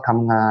ก็ท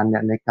ำงานเนี่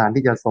ยในการ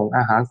ที่จะส่งอ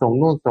าหารส่ง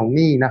นู่นส่ง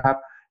นี่นะครับ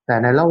แต่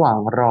ในระหว่าง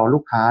รอลู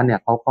กค้าเนี่ย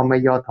เขาก็ไม่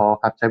ย่อท้อ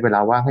ครับใช้เวลา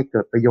ว่างให้เกิ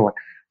ดประโยชน์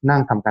นั่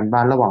งทำการบ้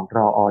านระหว่างร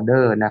อออเดอ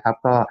ร์นะครับ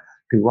ก็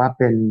ถือว่า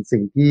เป็น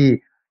สิ่งที่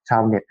ชา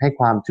วเน็ตให้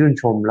ความชื่น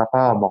ชมแล้ว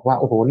ก็บอกว่า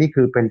โอ้โหนี่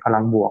คือเป็นพลั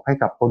งบวกให้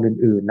กับคน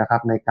อื่นๆนะครั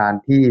บในการ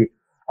ที่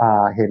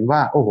เห็นว่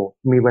าโอ้โห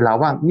มีเวลา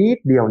ว่างนิด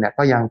เดียวเนี่ย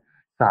ก็ยัง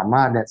สาม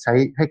ารถเนี่ยใช้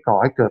ให้ก่อ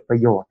ให้เกิดประ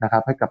โยชน์นะครั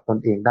บให้กับตน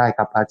เองได้ค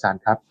รับอาจาร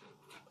ย์ครับ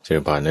เชิ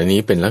ญพรอันนี้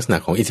เป็นลักษณะ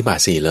ของอิทธิบาท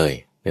4เลย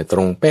เนี่ยตร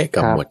งเป๊ะ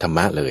กับหมวดธรรม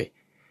ะเลย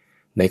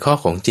ในข้อ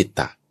ของจิต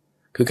ตะ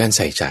คือการใ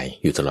ส่ใจ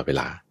อยู่ตลอดเว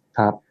ลาค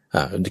รับ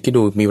คิด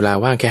ดูมีเวลา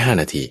ว่างแค่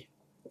5 นาที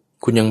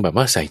คุณยังแบบ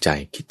ว่าใส่ใจ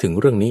คิดถึง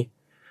เรื่องนี้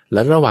แ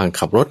ล้วระหว่าง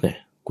ขับรถเนี่ย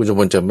คุณสม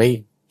บูรณ์จะไม่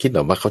คิดแบ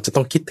บว่าเขาจะต้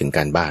องคิดถึงก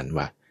ารบ้าน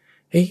ว่า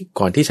เฮ้ย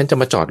ก่อนที่ฉันจะ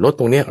มาจอดรถ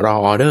ตรงนี้รอ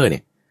ออเดอร์เนี่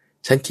ย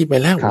ฉันคิดไป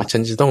แล้วว่าฉั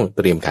นจะต้องเ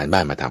ตรียมการบ้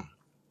านมาท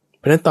ำเ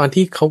พราะฉะนั้นตอน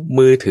ที่เขา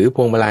มือถือพ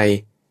วงมาลัย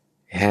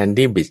แฮน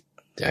ดี้บิด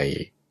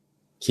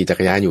ขี่จัก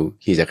รยา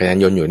น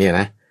ยนต์อยู่เนี่ย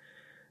นะ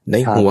ใน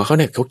หัวเขา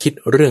เนี่ยเขาคิด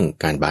เรื่อง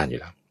การบ้านอยู่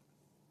แล้ว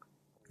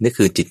นี่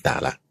คือจิตตะ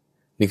ละ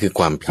นี่คือ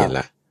ความเพียรล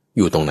ะอ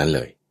ยู่ตรงนั้นเ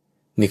ลย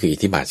นี่คืออิ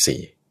ทธิบาท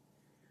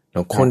4แล้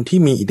วคนที่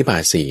มีอิทธิบา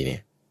ท4เนี่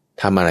ย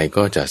ทำอะไร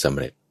ก็จะสำ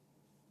เร็จ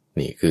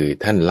นี่คือ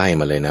ท่านไล่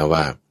มาเลยนะ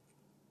ว่า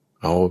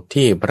เอา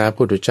ที่พระ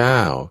พุทธเจ้า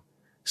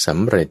ส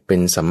ำเร็จเป็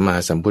นสัมมา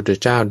สัมพุทธ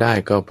เจ้าได้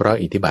ก็เพราะ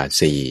อิทธิบาท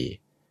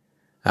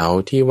4เอา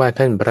ที่ว่า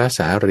ท่านพระส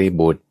ารี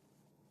บุตร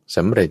ส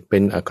ำเร็จเป็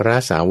นอัคร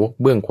สาวก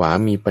เบื้องขวา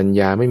มีปัญ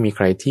ญาไม่มีใค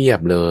รเทียบ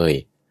เลย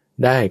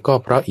ได้ก็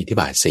เพราะอิทธิ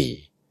บาท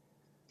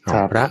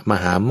4พระม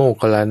หาโมค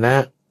คัลลานะ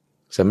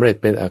สำเร็จ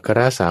เป็นอัคร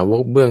สาว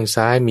กเบื้อง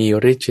ซ้ายมี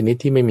ฤทธิ์ชนิด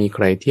ที่ไม่มีใค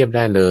รเทียบไ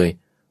ด้เลย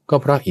ก็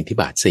เพราะอิทธิ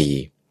บาท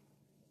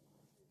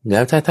4แล้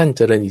วถ้าท่านเ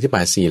จริญอิทธิบ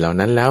าท4เหล่า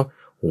นั้นแล้ว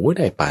โอ้ไ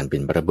ด้ปานเป็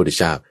นพระพุทธ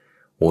เจ้า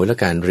โอ้แล้ว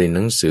การเรียนห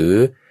นังสือ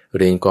เ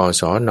รียนก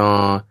ศน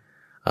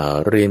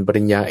เรียนป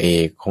ริญญาเอ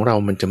กของเรา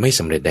มันจะไม่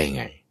สำเร็จได้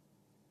ไง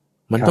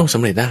มันต้องส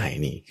ำเร็จได้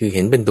นี่คือเ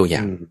ห็นเป็นตัวอย่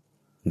าง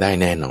ได้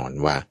แน่นอน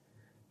ว่า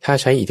ถ้า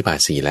ใช้อิทธิบาท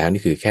4แล้ว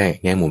นี่คือแค่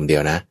แง่มุมเดีย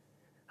วนะ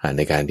ใ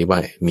นการที่ว่า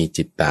มี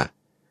จิตตะ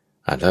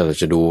ถ้าเรา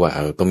จะดูว่า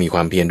ต้องมีคว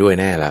ามเพียรด้วย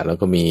แน่ละแล้ว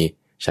ก็มี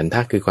ฉันท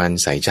ะคือความ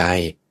ใส่ใจ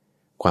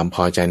ความพ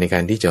อใจในกา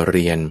รที่จะเ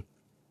รียน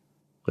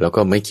แล้ว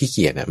ก็ไม่ขี้เ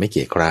กียจไม่เ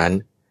กียจคร้าน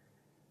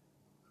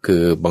คื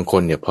อบางค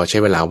นเนี่ยพอใช้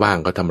เวลาว่าง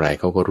เขาทำอะไร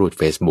เขาก็รูด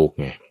Facebook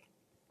ไง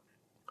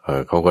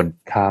เขาก็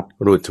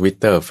รูด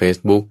Twitter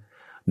Facebook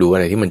ดูอะ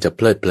ไรที่มันจะเ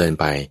พลิดเพลิน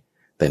ไป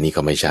แต่นี่เข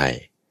าไม่ใช่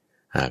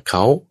เข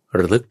าร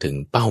ะลึกถึง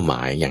เป้าหม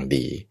ายอย่าง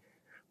ดี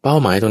เป้า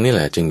หมายตรงนี้แ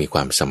หละจึงมีคว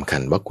ามสำคั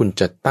ญว่าคุณ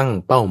จะตั้ง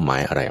เป้าหมา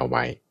ยอะไรเอาไ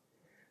ว้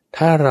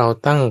ถ้าเรา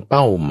ตั้งเ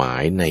ป้าหมา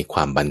ยในคว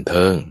ามบันเ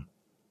ทิง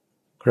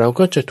เรา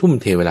ก็จะทุ่ม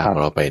เทเวลาของ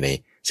เราไปใน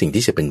สิ่ง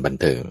ที่จะเป็นบัน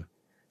เทิง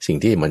สิ่ง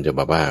ที่มันจะแ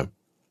บบว่า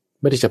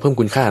ไม่ได้จะเพิ่ม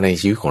คุณค่าใน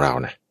ชีวิตของเรา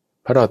นะ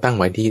เพราะเราตั้ง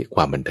ไว้ที่ค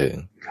วามบันเทิง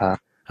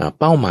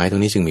เป้าหมายตร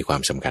งนี้จึงมีควา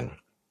มสำคัญ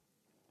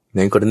ใน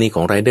กรณีข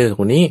องไรเดอร์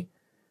คนนี้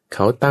เข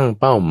าตั้ง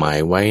เป้าหมาย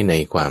ไว้ใน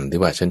ความที่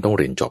ว่าฉันต้อง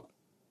เรียนจบ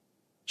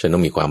ฉันต้อ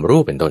งมีความรู้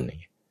เป็นต้น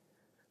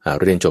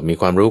เรียนจบมี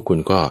ความรู้คุณ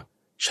ก็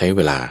ใช้เว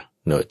ลา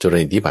เจริ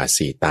ญอิทธิบาท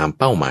4ตาม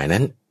เป้าหมาย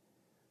นั้น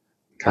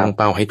ตั้งเ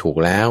ป้าให้ถูก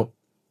แล้ว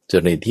เจริ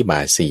ญอิทธิบา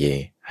ท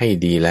4ให้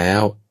ดีแล้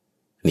ว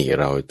นี่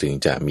เราจึง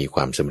จะมีคว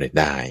ามสำเร็จ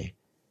ได้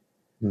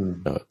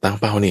ตั้ง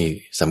เป้านี่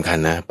สำคัญ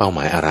นะเป้าหม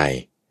ายอะไร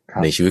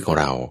ในชีวิตของ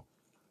เรา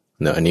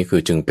อันนี้คื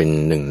อจึงเป็น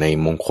หนึ่งใน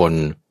มงคล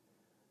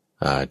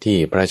ที่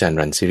พระอาจารย์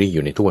รันซิริอ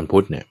ยู่ในทุกวันพุ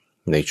ธเนี่ย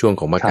ในช่วง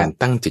ของการ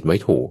ตั้งจิตไว้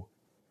ถูก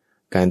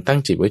การตั้ง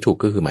จิตไว้ถูก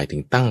ก็คือหมายถึ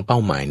งตั้งเป้า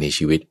หมายใน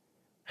ชีวิต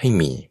ให้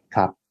มี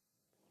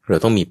เรา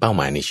ต้องมีเป้าห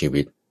มายในชี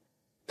วิต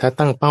ถ้า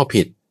ตั้งเป้า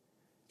ผิด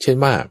เช่น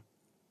ว่า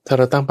ถ้าเ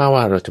ราตั้งเป้า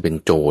ว่าเราจะเป็น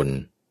โจร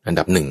อัน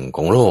ดับ1ข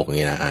องโลกอย่าง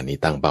นี้นะนี่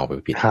ตั้งเป้าไป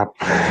ผิด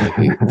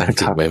ตั้ง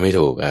จิตไว้ไม่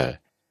ถูก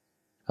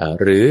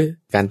หรือ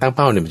การตั้งเ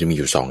ป้าเนี่ยมันจะมี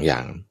อยู่2อย่า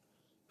ง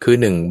คือ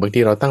1บางที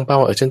เราตั้งเป้า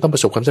ว่าฉันต้องปร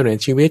ะสบความสำเร็จใน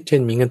ชีวิตเช่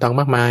นมีเงินทอง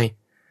มากมาย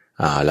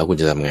แล้วคุณ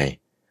จะทำไง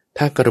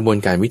ถ้ากระบวน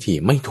การวิธี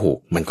ไม่ถูก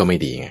มันก็ไม่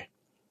ดีไง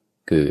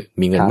คือ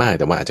มีเงินมาก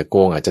แต่ว่าอาจจะโก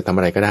งอาจจะทำอ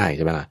ะไรก็ได้ใ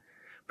ช่ไหมล่ะ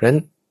เพราะฉะนั้น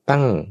ตั้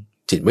ง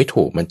จิตไว้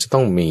ถูกมันจะต้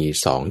องมี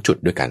2จุด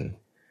ด้วยกัน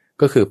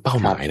ก็คือเป้า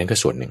หมายนั่นก็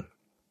ส่วนหนึ่ง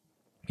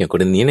อย่างก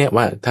รณีเนี่ย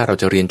ว่าถ้าเรา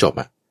จะเรียนจบ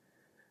อ่ะ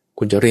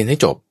คุณจะเรียนให้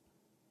จบ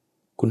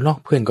คุณลอก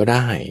เพื่อนก็ไ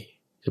ด้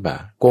ใช่ป่ะ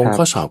โกง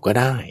ข้อสอบก็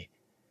ได้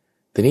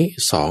ทีนี้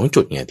2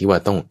จุดเนี่ยที่ว่า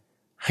ต้อง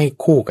ให้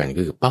คู่กัน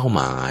คือเป้าห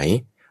มาย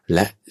แล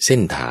ะเส้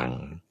นทาง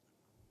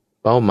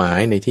เป้าหมาย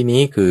ในที่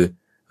นี้คือ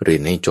เรีย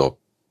นให้จบ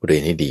เรีย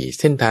นให้ดี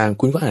เส้นทาง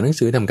คุณก็อ่านหนัง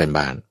สือทำการ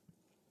บ้าน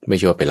ไม่ใ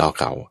ช่ว่าไปลอก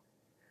เขา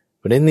เ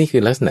พราะฉะนั้นนี่คื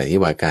อลักษณะที่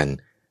ว่าการ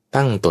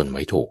ตั้งตนไ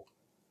ว้ถูก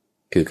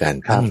คือการ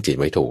ตั้งจิต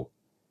ไว้ถูก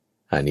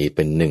อันนี้เ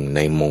ป็นหนึ่งใน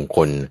มงค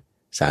ล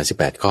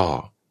38ข้อ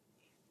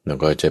แล้ว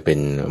ก็จะเป็น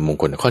มง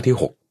คลข้อที่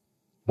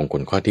6มงค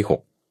ลข้อที่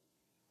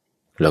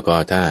6แล้วก็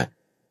ถ้า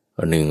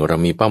หนึ่งเรา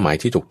มีเป้าหมาย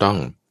ที่ถูกต้อง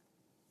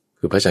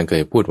คือพระอาจารย์เค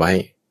ยพูดไว้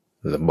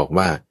บอก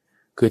ว่า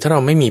คือถ้าเรา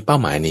ไม่มีเป้า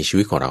หมายในชี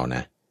วิตของเราน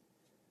ะ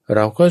เร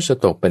าก็จะ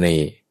ตกไปใน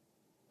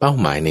เป้า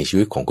หมายในชี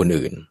วิตของคน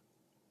อื่น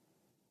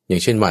อย่า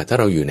งเช่นว่าถ้า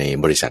เราอยู่ใน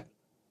บริษัท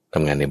ท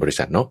ำงานในบริ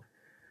ษัทเนาะ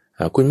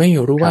คุณไม่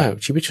รู้ว่า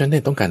ชีวิตฉันเนี่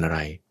ยต้องการอะไร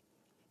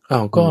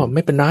ก็ไ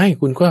ม่เป็นไร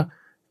คุณก็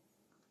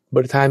บ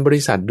ริ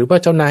ษัทหรือว่า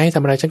เจ้านายให้ท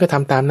ำอะไรฉันก็ท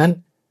ำตามนั้น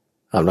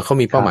แล้วเขา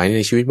มีเป้าหมายใ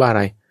นชีวิตว่าอะ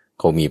ไร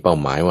เขามีเป้า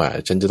หมายว่า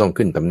ฉันจะต้อง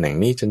ขึ้นตำแหน่ง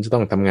นี้ฉันจะต้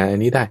องทำงานอั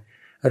นนี้ได้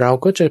เรา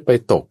ก็จะไป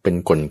ตกเป็น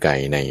กลไก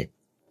ใน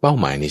เป้า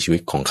หมายในชีวิ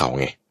ตของเขา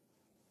ไง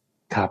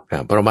ครับ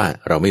เพราะว่า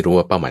เราไม่รู้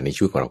ว่าเป้าหมายใน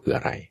ชีวิตของเราคืออ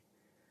ะไร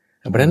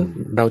เพราะฉะนั้น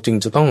เราจึง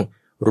จะต้อง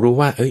รู้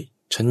ว่า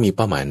ฉันมีเ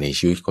ป้าหมายใน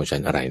ชีวิตของฉั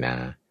นอะไรนะ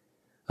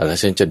แล้ว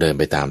ฉันจะเดิน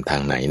ไปตามทา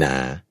งไหนนะ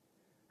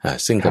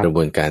ซึ่งกระบ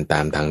วนการตา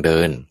มทางเดิ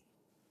น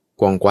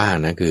กว้าง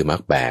ๆนะคือมรร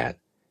ค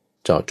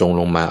8เจาะจง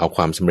ลงมาเอาค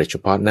วามสำเร็จเฉ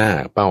พาะหน้า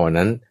เป้า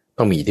นั้น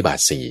ต้องมีอิทธิบาท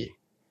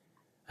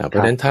4เพราะ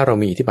ฉะนั้นถ้าเรา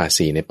มีอิทธิบาท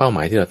4ในเป้าหม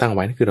ายที่เราตั้งไ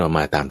ว้นั่นคือเราม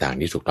าตามทาง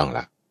ที่ถูกต้องล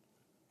ะ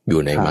อ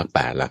ยู่ในมรรค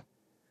8ละ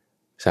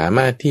สาม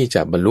ารถที่จ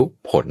ะบรรลุ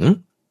ผล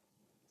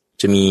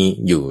จะมี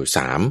อยู่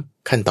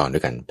3ขั้นตอนด้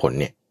วยกันผล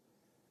เนี่ย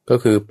ก็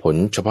คือผล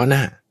เฉพาะหน้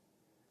า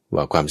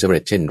ว่าความสำเร็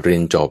จเช่นเรีย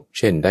นจบเ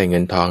ช่นได้เงิ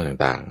นทอง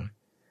ต่าง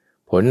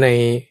ๆผลใน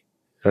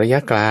ระยะ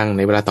กลางใ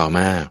นเวลาต่อม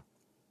า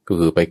ก็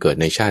คือไปเกิด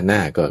ในชาติหน้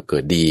าก็เกิ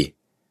ดดี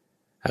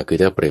คือ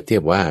ถ้าเปรียบเทีย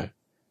บว่า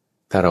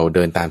ถ้าเราเ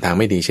ดินตามทาง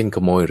ไม่ดีเช่นข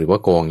โมยหรือว่า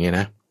โกงเนี่ย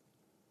นะ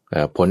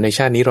ผลในช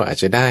าตินี้เราอาจ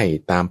จะได้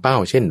ตามเป้า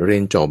เช่นเรีย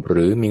นจบห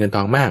รือมีเงินท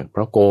องมากเพ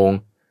ราะโกง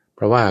เพ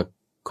ราะว่า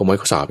ขโมย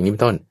ข้อสอบอย่างนี้เป็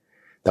นต้น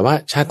แต่ว่า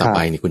ชาติต่อไป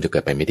นี่คุณจะเกิ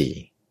ดไปไม่ดี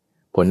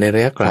ผลในร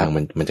ะยะกลาง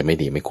มันจะไม่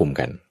ดีไม่คุ้ม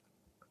กัน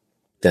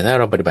แต่ถ้า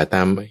เราปฏิบัติต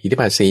ามอิทธิ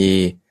บาท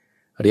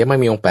4อริยมรร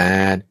คมีองค์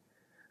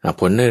8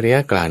ผลในระย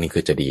ะกลางนี่คื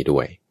อจะดีด้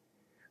วย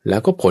แล้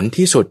วก็ผล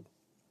ที่สุด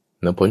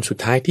และผลสุด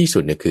ท้ายที่สุ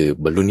ดเนี่ยคือ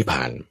บรรลุนิพพ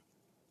าน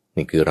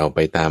นี่คือเราไป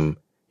ตาม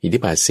อิทธิ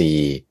บาท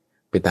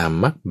4ไปตาม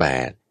มรรค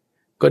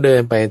8ก็เดิ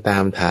นไปตา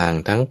มทาง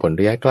ทั้งผล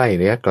ระยะใกล้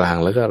ระยะกลาง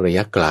แล้วก็ระย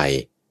ะไกล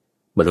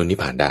บรรลุนิพ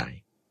พานได้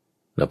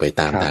เราไป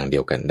ตามทางเดี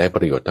ยวกันได้ป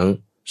ระโยชน์ทั้ง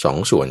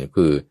2ส่วน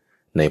คือ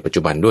ในปัจ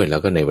จุบันด้วยแล้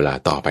วก็ในเวลา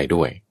ต่อไป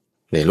ด้วย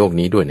ในโลก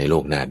นี้ด้วยในโล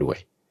กหน้าด้วย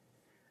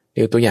เ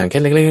ดี๋ยวตัวอย่างแค่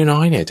เล็กๆน้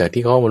อยๆเนี่ยจาก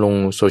ที่เขามาลง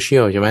โซเชี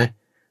ยลใช่ไหม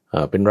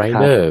เป็นไร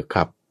เดอร์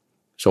ขับ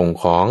ส่ง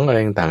ของอะไร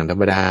ต่างๆธร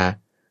รมดา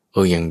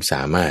ยังส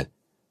ามารถ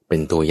เป็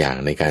นตัวอย่าง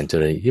ในการเจ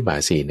ริญอิทธิบาท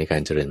4ในกา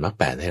รเจริญมรรค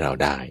8ให้เรา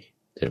ได้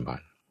เจริญพ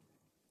ร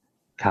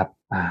ครับ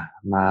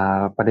มา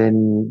ประเด็น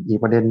อีก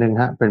ประเด็นหนึ่ง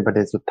ฮะเป็นประเ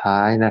ด็นสุดท้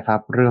ายนะครับ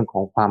เรื่องข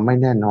องความไม่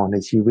แน่นอนใน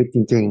ชีวิตจ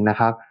ริงๆนะ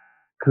ครับ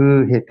คือ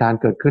เหตุการณ์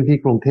เกิดขึ้นที่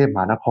กรุงเทพม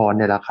หานครเ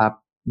นี่ยแหละครับ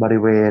บริ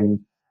เวณ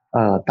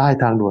ใต้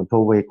ทางด่วนโท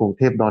เวย์กรุงเ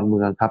ทพดอนเ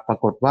มืองครับปรา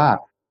กฏว่า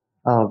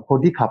คน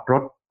ที่ขับร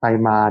ถไป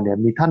มาเนี่ย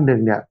มีท่านหนึ่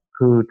งเนี่ย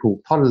คือถูก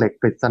ท่อนเหล็ก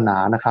ปริศนา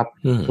นะครับ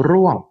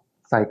ร่วง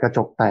ใส่กระจ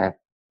กแตก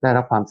ได้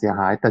รับความเสียห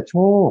ายแต่โช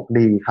ค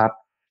ดีครับ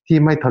ที่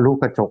ไม่ทะลุ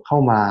กระจกเข้า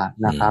มา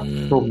นะครับ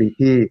โชคดี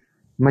ที่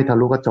ไม่ทะ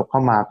ลุกระจกเข้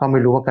ามาก็ไม่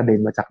รู้ว่ากระเด็น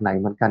มาจากไหน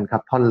เหมือนกันครั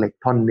บท่อนเหล็ก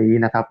ท่อนนี้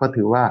นะครับก็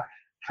ถือว่า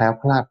แคล้ว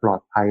คลาดปลอ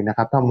ดภัยนะค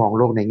รับถ้ามอง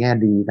โลกในแง่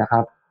ดีนะครั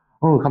บ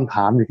คำถ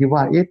ามอยู่ที่ว่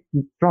า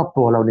รอบ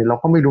ตัวเราเนี่ยเรา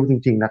ก็ไม่รู้จ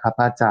ริงๆนะครับ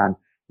อาจารย์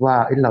ว่า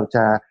เราจ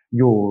ะ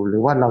อยู่หรื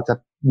อว่าเราจะ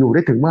อยู่ไ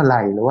ด้ถึงเมื่อไห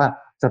ร่หรือว่า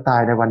จะตา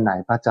ยในวันไหน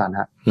พระอาจารย์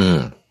ฮะ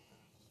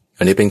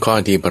อันนี้เป็นข้อ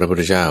ที่พระพุท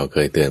ธเจ้าเค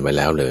ยเตือนไว้แ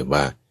ล้วเลย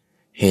ว่า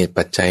เหตุ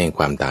ปัจจัยแห่งค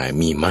วามตาย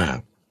มีมาก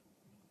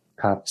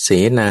ครับเส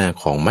นา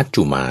ของมัจ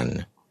จุมาน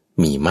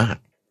มีมาก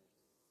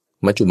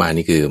มัจจุมาน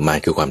นี่คือมาร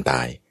คือความต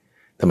าย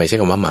ทำไมใช้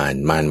คำว่ามา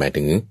รหมาย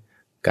ถึง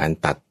การ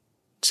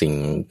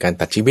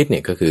ตัดชีวิตเนี่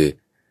ยก็คือ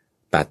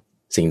ตัด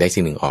สิ่งใด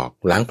สิ่งหนึ่งออก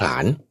ล้างผลา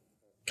ญ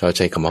เขาใ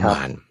ช้คำว่าม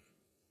าร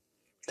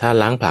ถ้า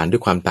ล้างผลาญด้ว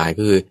ยความตาย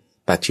ก็คือ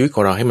ตัดชีวิตขอ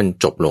งเราให้มัน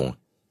จบลง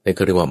นี่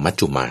ก็เรียกว่ามัจ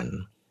จุมาน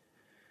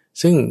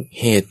ซึ่ง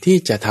เหตุที่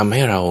จะทำใ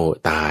ห้เรา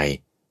ตาย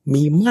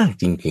มีมาก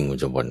จริงๆคุณ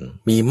จมพล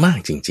มีมาก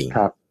จริงๆค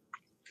รับ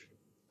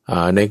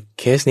ใน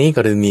เคสนี้ก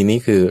รณีนี้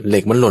คือเหล็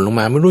กมันหล่นลง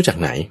มาไม่รู้จาก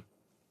ไหน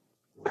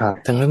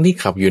ทั้งที่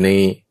ขับอยู่ใน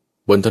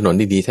บนถนน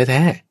ดีๆแ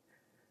ท้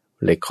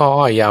ๆเหล็กข้อ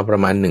อ้อยยาวประ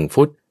มาณ1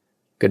 ฟุต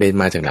กระเด็น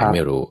มาจากไหนไ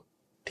ม่รู้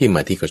ที่ม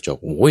าที่กระจก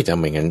โอ้ยจะ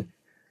ไม่งั้น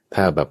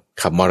ถ้าแบบ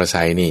ขับมอเตอร์ไซ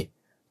ค์นี่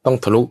ต้อง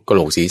ทะลุกระโห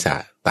ลกศีรษะ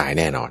ตาย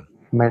แน่นอน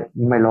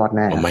ไม่รอดแ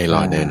น่ไม่ร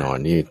อดแน่นอน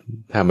นี่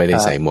ถ้าไม่ได้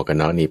ใส่หมวกกัน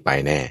น็อกนี่ไป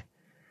แน่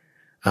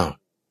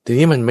ที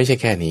นี้มันไม่ใช่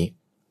แค่นี้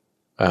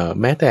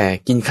แม้แต่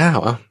กินข้าว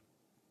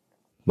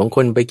บางค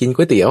นไปกิน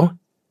ก๋วยเตี๋ยว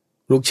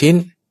ลูกชิ้น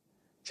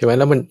ใช่ไหม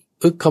แล้วมัน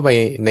อึกเข้าไป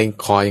ใน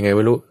คอยังไงไ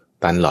ม่รู้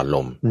ตันหลอดล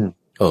มอืม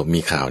มี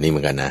ข่าวนี้เหมื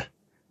อนกันนะ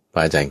พร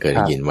ะอาจารย์เคยไ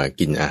ด้ยินว่า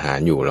กินอาหาร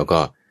อยู่แล้วก็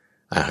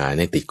อาหารใ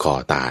นติดคอ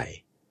ตาย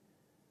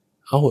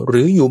ห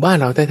รืออยู่บ้าน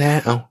เราแท้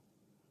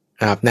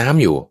ๆอาบน้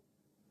ำอยู่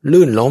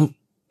ลื่นล้ม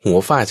หัว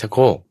ฟาดชักโค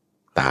รก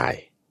ตาย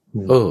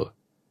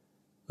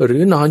หรื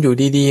อนอนอยู่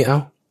ดี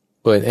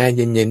ๆเปิดแอร์เ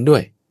ย็นๆด้ว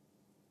ย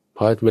พ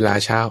อเวลา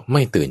เช้าไ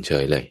ม่ตื่นเฉ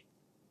ยเลย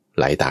ไ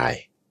หลตาย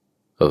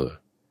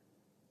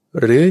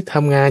หรือท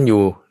ำงานอ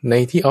ยู่ใน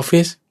ที่ออฟ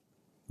ฟิศ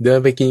เดิน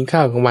ไปกินข้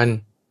าวกลางวัน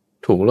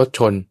ถูกรถช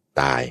น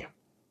ตาย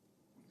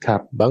ครั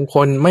บบางค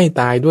นไม่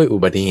ตายด้วยอุ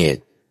บัติเห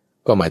ตุ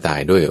ก็มาตาย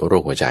ด้วยโร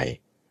คหัวใจ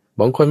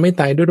บางคนไม่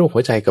ตายด้วยโรคหั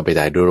วใจก็ไป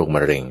ตายด้วยโรคม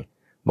ะเร็ง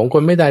บางค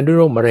นไม่ตายด้วย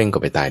โรคมะเร็งก็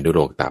ไปตายด้วยโ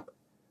รคตับ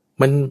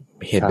มัน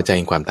เหตุปัจจัยแ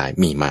ห่งความตาย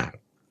มีมาก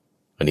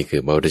อันนี้คื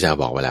อพระพุทธเจ้า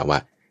บอกไว้แล้วว่า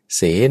เ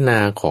สนา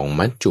ของ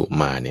มัจจุ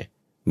มาเนี่ย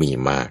มี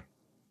มาก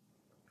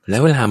แล้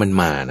วเวลามัน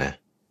มานะ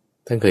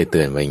ท่านเคยเตื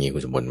อนไว้อย่างนี้คุ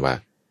ณสมบัติว่า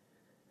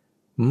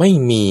ไม่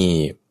มี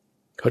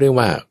เขาเรียก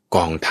ว่าก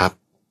องทัพ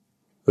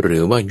หรื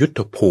อว่ายุทธ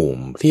ภู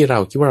มิที่เรา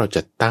คิดว่าเราจ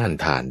ะต้าน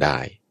ทานได้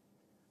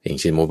อย่าง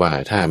เช่นว่า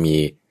ถ้ามี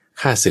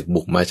ข้าศึก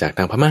บุกมาจากท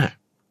างพม่า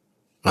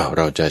เ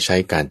ราจะใช้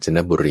กาญจน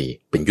บุรี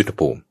เป็นยุทธ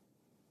ภูมิ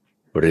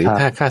หรือ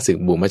ถ้าข้าศึก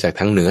บุกมาจาก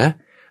ทางเหนือ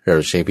เรา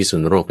ใช้พิษ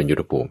ณุโลกเป็นยุท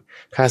ธภูมิ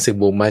ข้าศึก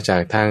บุกมาจา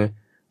กทาง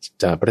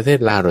จากประเทศ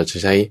ลาวเราจะ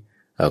ใช้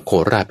โค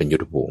ราชเป็นยุท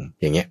ธภูมิ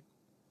อย่างเงี้ย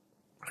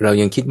เรา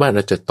ยังคิดว่าเร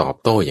าจะตอบ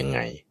โต้ยังไง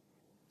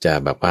จะ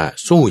แบบว่า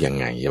สู้ยัง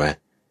ไงใช่ไหม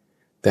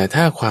แต่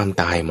ถ้าความ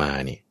ตายมา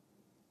เนี่ย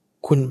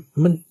คุณ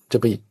มันจะ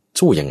ไป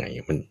สู้ยังไง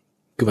มัน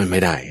คือมันไม่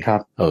ได้ครั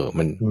บ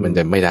มันจ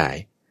ะไม่ได้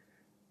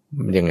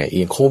มันยังไง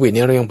โควิดเ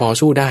นี่ยเรายังพอ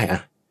สู้ได้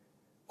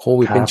โค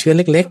วิดเป็นเชื้อ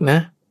เล็กๆนะ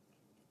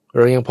เ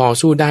รายังพอ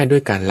สู้ได้ด้ว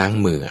ยการล้าง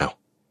มือ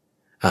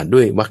ด้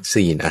วยวัค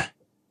ซีน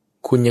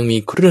คุณยังมี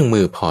เครื่องมื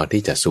อพอ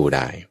ที่จะสู้ไ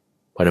ด้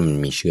เพราะมัน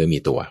มีเชื้อมี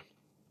ตัว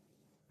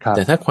แ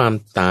ต่ถ้าความ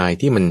ตาย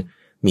ที่มัน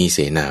มีเส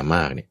นาม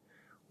ากเนี่ย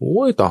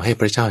ต่อให้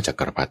พระเจ้าจั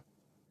กรพรรดิ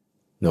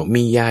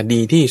มียาดี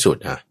ที่สุด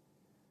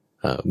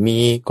มี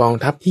กอง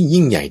ทัพที่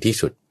ยิ่งใหญ่ที่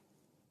สุด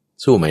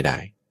สู้ไม่ได้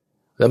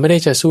แล้วไม่ได้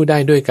จะสู้ได้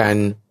ด้วยการ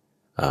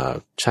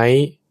ใช้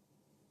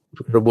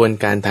กระบวน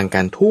การทางก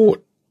ารทูต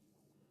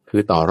คื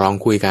อต่อรอง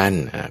คุย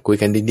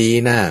กันดี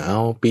ๆนะเอา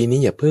ปีนี้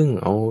อย่าพึ่ง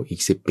เอาอี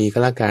ก10 ปีก็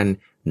แล้วกัน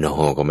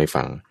ก็ไม่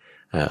ฟัง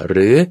ห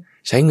รือ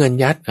ใช้เงิน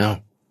ยัดเอา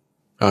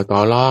ต่อ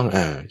รอง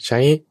ใช้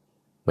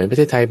เหมือนประเ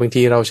ทศไทยบาง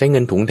ทีเราใช้เงิ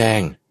นถุงแด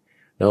ง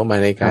แล้วมา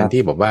ในการ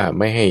ที่บอกว่า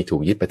ไม่ให้ถู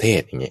กยึดประเท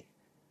ศอย่างเงี้ย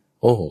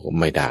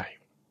ไม่ได้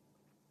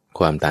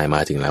ความตายมา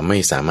ถึงแล้วไม่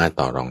สามารถ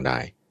ต่อรองได้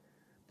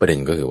ประเด็น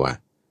ก็คือว่า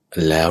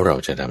แล้วเรา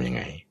จะทำยังไ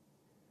ง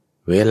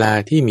เวลา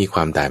ที่มีคว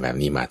ามตายแบบ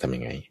นี้มาทำ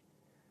ยังไง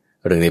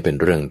เรื่องนี้เป็น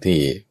เรื่องที่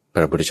พ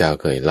ระพุทธเจ้า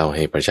เคยเล่าใ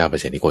ห้พระเจ้าเปร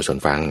ตนิโกศล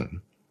ฟัง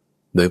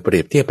โดยเปรี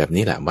ยบเทียบแบบ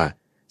นี้แหละว่า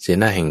เส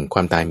นาแห่งคว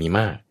ามตายมีม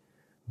าก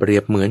เปรีย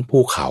บเหมือนภู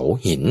เขา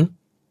หิน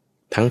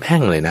ทั้งแท่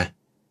งเลยนะ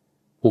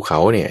ภูเขา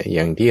เนี่ยอ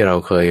ย่างที่เรา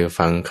เคย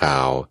ฟังข่า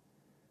ว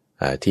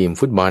ทีม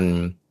ฟุตบอล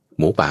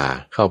หมูป่า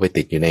เข้าไป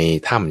ติดอยู่ใน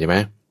ถ้ำใช่ไหม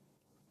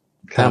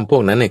ถ้ำพว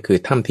กนั้นเนี่ยคือ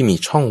ถ้ำที่มี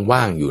ช่อง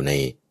ว่างอยู่ใน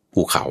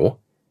ภูเขา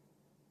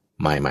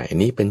หมายอัน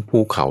นี้เป็นภู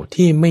เขา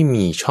ที่ไม่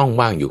มีช่อง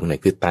ว่างอยู่ข้างใน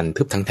คือตัน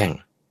ทึบทั้งแท่ง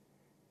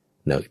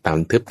ตัน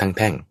ทึบทั้งแ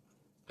ท่ง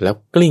แล้ว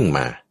กลิ้งม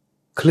า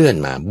เคลื่อน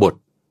มาบ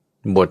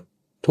ด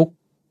ทุก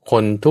ค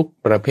นทุก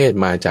ประเภท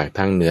มาจากท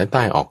างเหนือใ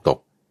ต้ออกตก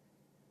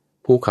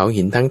ภูเขา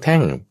หินทั้งแท่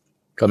ง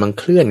กำลัง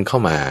เคลื่อนเข้า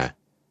มา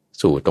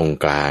สู่ตรง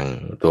กลาง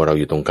ตัวเรา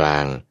อยู่ตรงกลา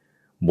ง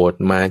บด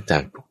มาจา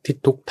กทุกทิศ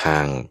ทุกทา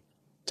ง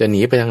จะหนี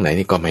ไปทางไหน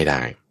นี่ก็ไม่ไ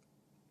ด้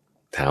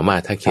ถามว่า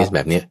ถ้าเคสแบ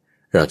บนี้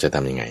เราจะท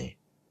ำยังไง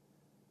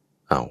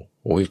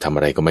ทำอ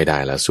ะไรก็ไม่ได้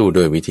แล้วสู้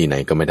ด้วยวิธีไหน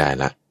ก็ไม่ได้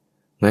ละ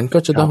งั้นก็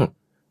จะต้อง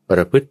ปร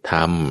ะพฤติธร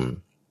รม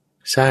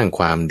สร้างค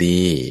วาม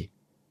ดี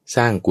ส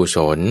ร้างกุศ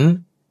ล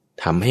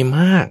ทำให้ม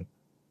าก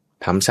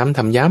ทำซ้ำท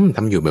ำย้ำท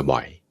ำอยู่บ่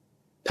อย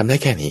ๆทำได้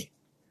แค่นี้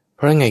เพ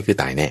ราะไงคือ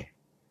ตายแน่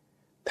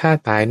ถ้า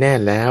ตายแน่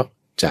แล้ว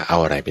จะเอา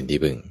อะไรเป็นที่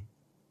พึ่ง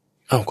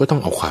ก็ต้อ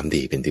งเอาความ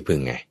ดีเป็นที่พึ่ง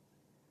ไง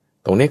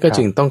ตรงนี้ก็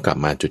จึงต้องกลับ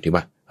มาจุดที่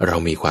ว่าเรา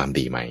มีความ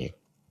ดีไหม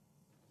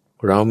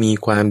เรามี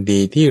ความดี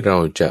ที่เรา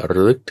จะร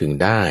ะลึกถึง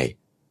ได้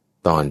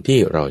ตอนที่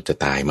เราจะ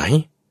ตายไหม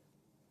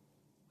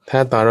ถ้า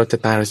ตอนเราจะ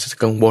ตายเราจะ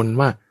กังวล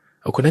ว่า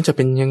คนนั้นจะเ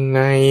ป็นยังไ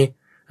ง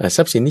ท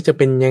รัพย์สินนี้จะ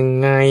เป็นยัง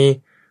ไง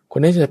คน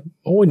นั้นจะ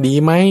ดี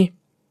ไหม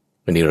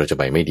วันนี้เราจะ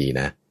ไปไม่ดี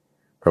นะ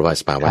เพราะว่า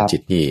สภาวะจิ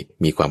ตที่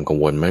มีความกัง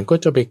วลมันก็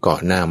จะไปเกาะ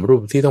นามรู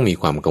ปที่ต้องมี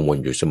ความกังวล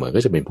อยู่เสมอก็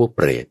จะเป็นพวกเ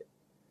ปรต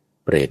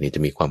นี่จ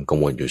ะมีความกัง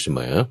วลอยู่เสม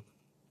อ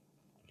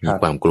มี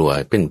ความกลัว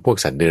เป็นพวก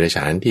สัตว์เดรัจฉ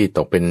านที่ต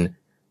กเป็น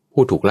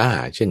ผู้ถูกล่า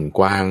เช่น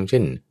กวางเช่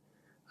น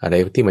อะไร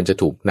ที่มันจะ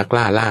ถูกนัก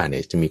ล่าเนี่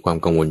ยจะมีความ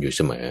กังวลอยู่เ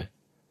สมอ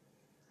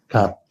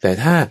แต่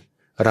ถ้า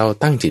เรา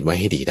ตั้งจิตไว้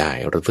ให้ดีได้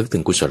เราฝึกถึ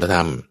งกุศลธร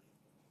รม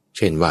เ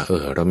ช่นว่า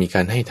เรามีก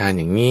ารให้ทาน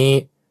อย่างนี้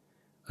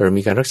เรา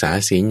มีการรักษา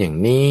ศีลอย่าง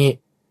นี้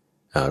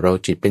เรา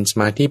จิตเป็นส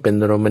มาธิเป็น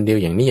อารมณ์เดียว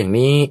อย่าง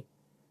นี้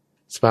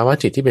สภาวะ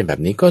จิตที่เป็นแบ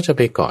บนี้ก็จะไ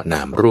ปเกาะน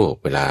ามรูป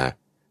เวลา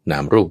นา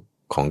มรูป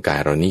ของกาย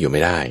เรานี้อยู่ไ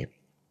ม่ได้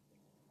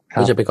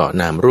ก็จะไปเกาะ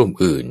นามรูป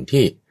อื่น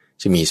ที่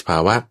จะมีสภา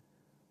วะ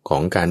ขอ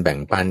งการแบ่ง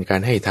ปันกา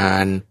รให้ทา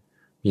น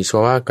มีสภ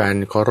าวะการ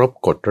เคารพ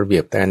กฎระเบี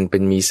ยบการเป็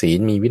นมีศีล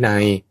มีวินั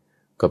ย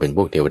ก็เป็นพ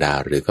วกเทวดา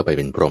หรือก็ไปเ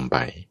ป็นพรหมไป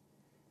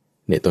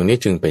เนี่ยตรงนี้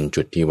จึงเป็น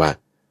จุดที่ว่า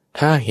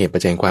ถ้าเหตุปั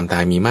จจัยความตา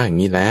ยมีมากอย่า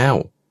งนี้แล้ว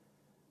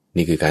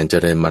นี่คือการเจ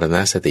ริญมรณ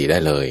สติได้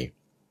เลย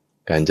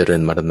การเจริ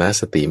ญมรณ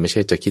สติไม่ใ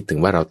ช่จะคิดถึง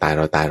ว่าเราตา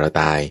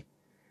ย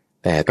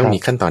แต่ต้องมี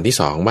ขั้นตอนที่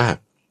สองว่า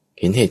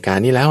เห็นเหตุการ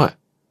ณ์นี้แล้ว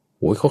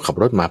โอ้ยเขาขับ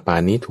รถมาปา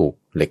นนี้ถูก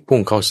เหล็กพุ่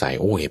งเข้าใส่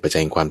โอ้เหตุปัจจั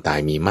ยความตาย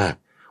มีมาก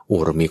โอ้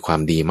เรามีความ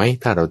ดีไหม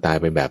ถ้าเราตาย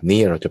ไปแบบนี้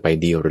เราจะไป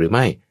ดีหรือไ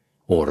ม่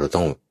โอ้เรา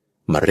ต้อง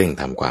มาเร่ง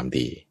ทำความ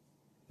ดี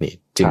นี่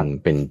จึง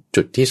เป็น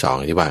จุดที่สอง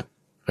ที่ว่า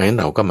งั้น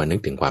เราก็มานึก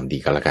ถึงความดี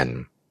กันละกัน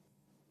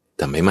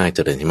ทำให้มากเจ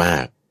ริญให้มา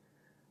ก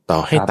ต่อ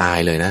ให้ตาย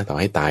เลยนะต่อ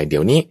ให้ตายเดี๋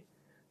ยวนี้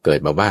เกิด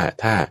แบบว่า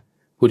ถ้า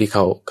ผู้ที่เข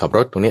าขับร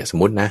ถตรงเนี้ยสม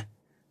มตินะ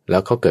แล้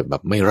วเขาเกิดแบ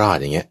บไม่รอด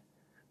อย่างเงี้ย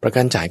ประ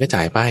กันจ่ายก็จ่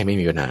ายไปไม่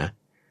มีปัญหา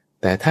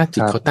แต่ถ้าจิ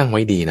ตเขาตั้งไ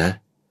ว้ดีนะ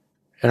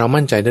เรา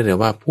มั่นใจได้เลย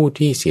ว่าผู้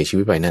ที่เสียชี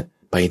วิตไปนั้น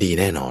ไปดี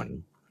แน่นอน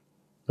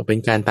เป็น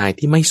การตาย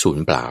ที่ไม่สูญ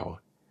เปล่า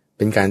เ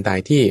ป็นการตาย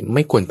ที่ไ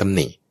ม่ควรตำห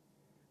นิ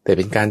แต่เ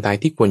ป็นการตาย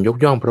ที่ควรยก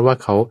ย่องเพราะว่า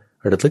เขา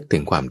ระลึกถึ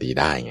งความดี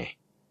ได้ไง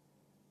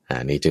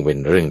นี่จึงเป็น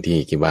เรื่องที่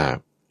คิดว่า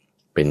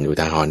เป็นอุ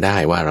ทาหรณ์ได้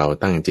ว่าเรา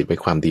ตั้งจิตไว้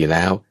ความดีแ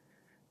ล้ว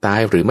ตาย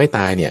หรือไม่ต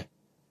ายเนี่ย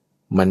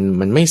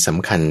มันไม่ส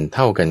ำคัญเ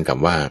ท่ากันกับ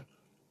ว่า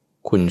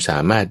คุณสา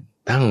มารถ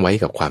ตั้งไว้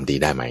กับความดี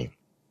ได้ไหม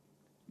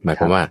หมาย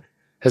ความว่า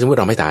ถ้าสมมติ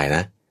เราไม่ตายน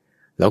ะ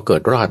แล้วเกิ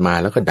ดรอดมา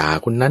แล้วก็ด่า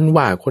คนนั้น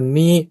ว่าคน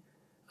นี้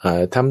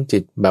ทำจิ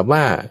ตแบบว่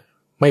า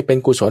ไม่เป็น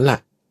กุศลล่ะ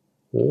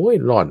โอ้ย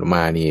รอดม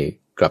านี่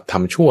กลับท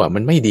ำชั่วมั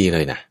นไม่ดีเล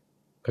ยนะ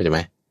เข้าใจไหม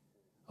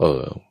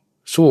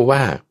สู้ว่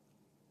า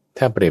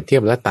ถ้าเปรียบเทีย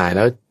บแล้วตายแ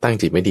ล้วตั้ง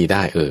จิตไม่ดีไ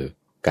ด้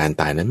การ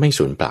ตายนั้นไม่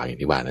สูญเปล่าอย่าง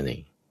ที่ว่านั่นเอ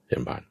งเช่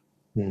นบาน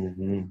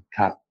ค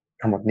รับ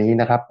ทั้งหมดนี้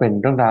นะครับเป็น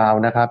เรื่องราว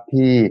นะครับ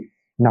ที่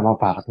นำมา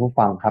ฝากทุกผู้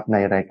ฟังครับใน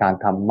รายการ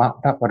ธรรมะ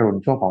รับอรุณ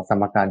ช่วงของส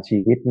มการชี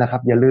วิตนะครั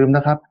บอย่าลืมน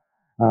ะครับ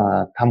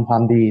ทำควา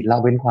มดีละ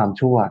เว้นความ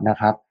ชั่วนะ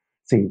ครับ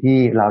สิ่งที่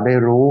เราได้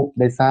รู้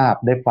ได้ทราบ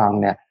ได้ฟัง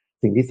เนี่ย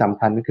สิ่งที่สำ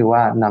คัญก็คือว่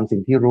านำสิ่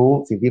งที่รู้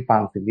สิ่งที่ฟั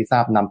งสิ่งที่ทรา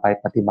บนำไป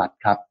ปฏิบัติ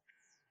ครับ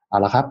เอา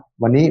ละครับ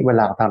วันนี้เวล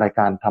าของทางราย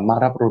การธรรมะ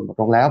รับอรุณหมด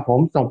ลงแล้วผม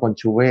ทรงพล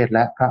ชูเวศแล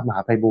ะพระมหา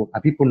ไพบูลย์อ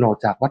ภิปุโน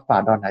จากวัดป่า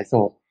ดอนไหโศ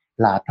ก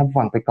ลาท่าน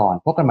ฟังไปก่อน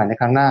พบกันใหม่ใน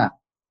ครั้งหน้า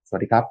สวั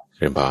สดีครับเ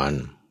ชิญบา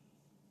น